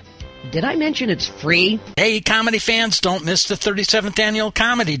family. Did I mention it's free? Hey, comedy fans, don't miss the 37th Annual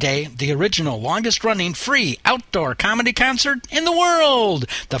Comedy Day, the original longest-running free outdoor comedy concert in the world.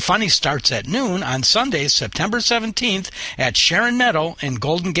 The Funny starts at noon on Sunday, September 17th at Sharon Meadow in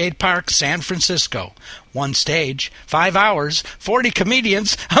Golden Gate Park, San Francisco. One stage, 5 hours, 40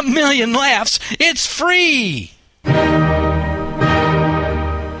 comedians, 1 million laughs. It's free!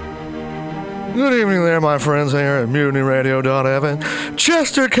 Good evening there, my friends here at MutinyRadio.fm.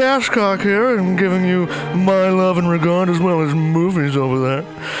 Chester Cashcock here, and giving you my love and regard as well as movies over there.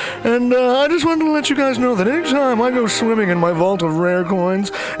 And I just wanted to let you guys know that anytime I go swimming in my vault of rare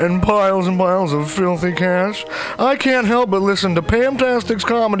coins and piles of filthy cash, I can't help but listen to Pamtastic's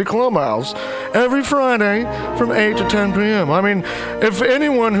Comedy Clubhouse every Friday from 8 to 10 p.m. I mean, if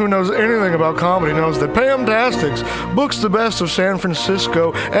anyone who knows anything about comedy knows that Pamtastic's books the best of San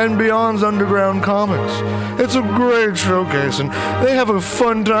Francisco and beyond's underground comics. It's a great showcase, and they have a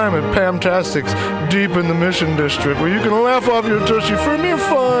fun time at Pamtastic's deep in the Mission District, where you can laugh off your tushy for a mere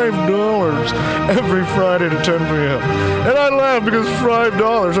 $5 every Friday to 10 p.m. And I laugh because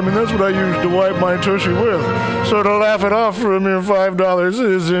 $5, I mean, that's what I use to wipe my tushy with. So to laugh it off for a mere $5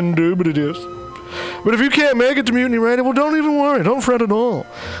 is indubitious. But if you can't make it to Mutiny Radio, well, don't even worry. Don't fret at all.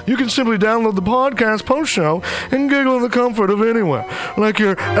 You can simply download the podcast post-show and giggle in the comfort of anywhere, like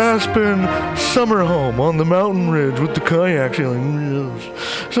your Aspen summer home on the mountain ridge with the kayak feeling.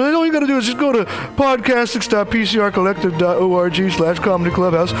 So all you got to do is just go to podcastics.pcrcollective.org/Comedy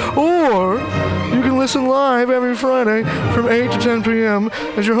Clubhouse, or you can listen live every Friday from 8 to 10 p.m.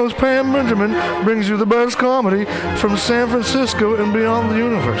 as your host Pam Benjamin brings you the best comedy from San Francisco and beyond the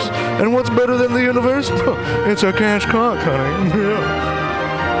universe. And what's better than the universe? It's a cash cock, honey. Yeah.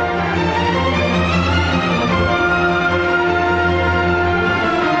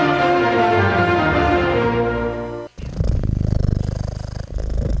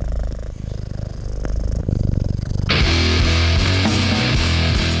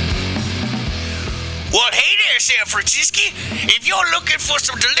 Well, hey there, San Francisco. If you're looking for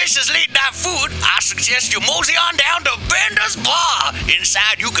some delicious late-night food, I suggest you mosey on down to Bender's Bar.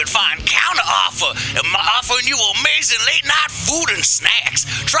 Inside, you can find counter offer, offering you amazing late-night food and snacks.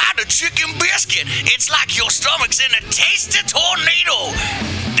 Try the chicken biscuit. It's like your stomach's in a tasty tornado.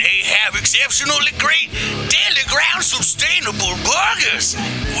 They have exceptionally great daily ground sustainable burgers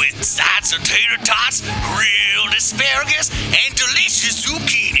with sides of tater tots, grilled asparagus, and delicious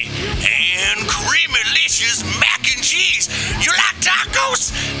zucchini, and creamy-licious mac and cheese. You like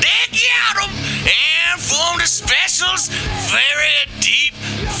tacos? They got them. And from the specials, very deep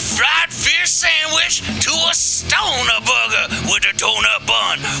fried fish sandwich to a stoner burger with a donut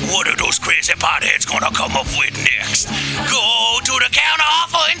bun. What are those crazy potheads gonna come up with next? Go to the counter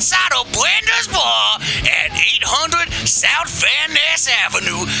offer inside of Bender's Bar at 800 South Van Ness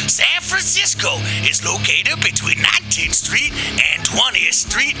Avenue, San Francisco. It's located between 19th Street and 20th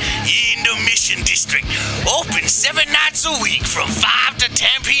Street in the Mission District. Open 7 nights a week from 5 to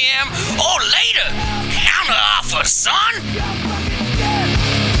 10 p.m. or later. Counter offer, son.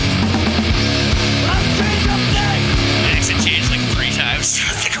 The accent changed like 3 times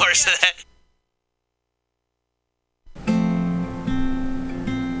throughout the course of that.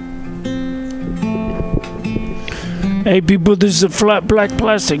 Hey people, this is a Flat Black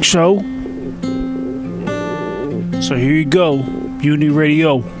Plastic Show. So here you go, Mutiny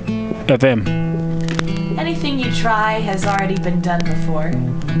Radio FM. Anything you try has already been done before,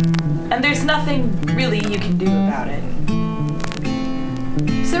 and there's nothing really you can do about it.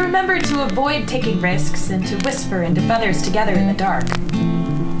 So remember to avoid taking risks and to whisper into feathers together in the dark.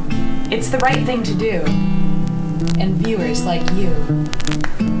 It's the right thing to do, and viewers like you.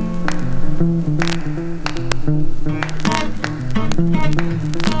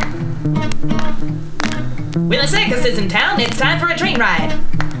 When a circus is in town, it's time for a train ride.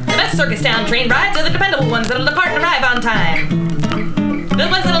 The best circus town train rides are the dependable ones that'll depart and arrive on time. The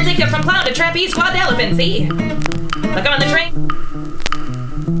ones that'll take you from clown to trapeze, quad to elephant, see? Look on the train.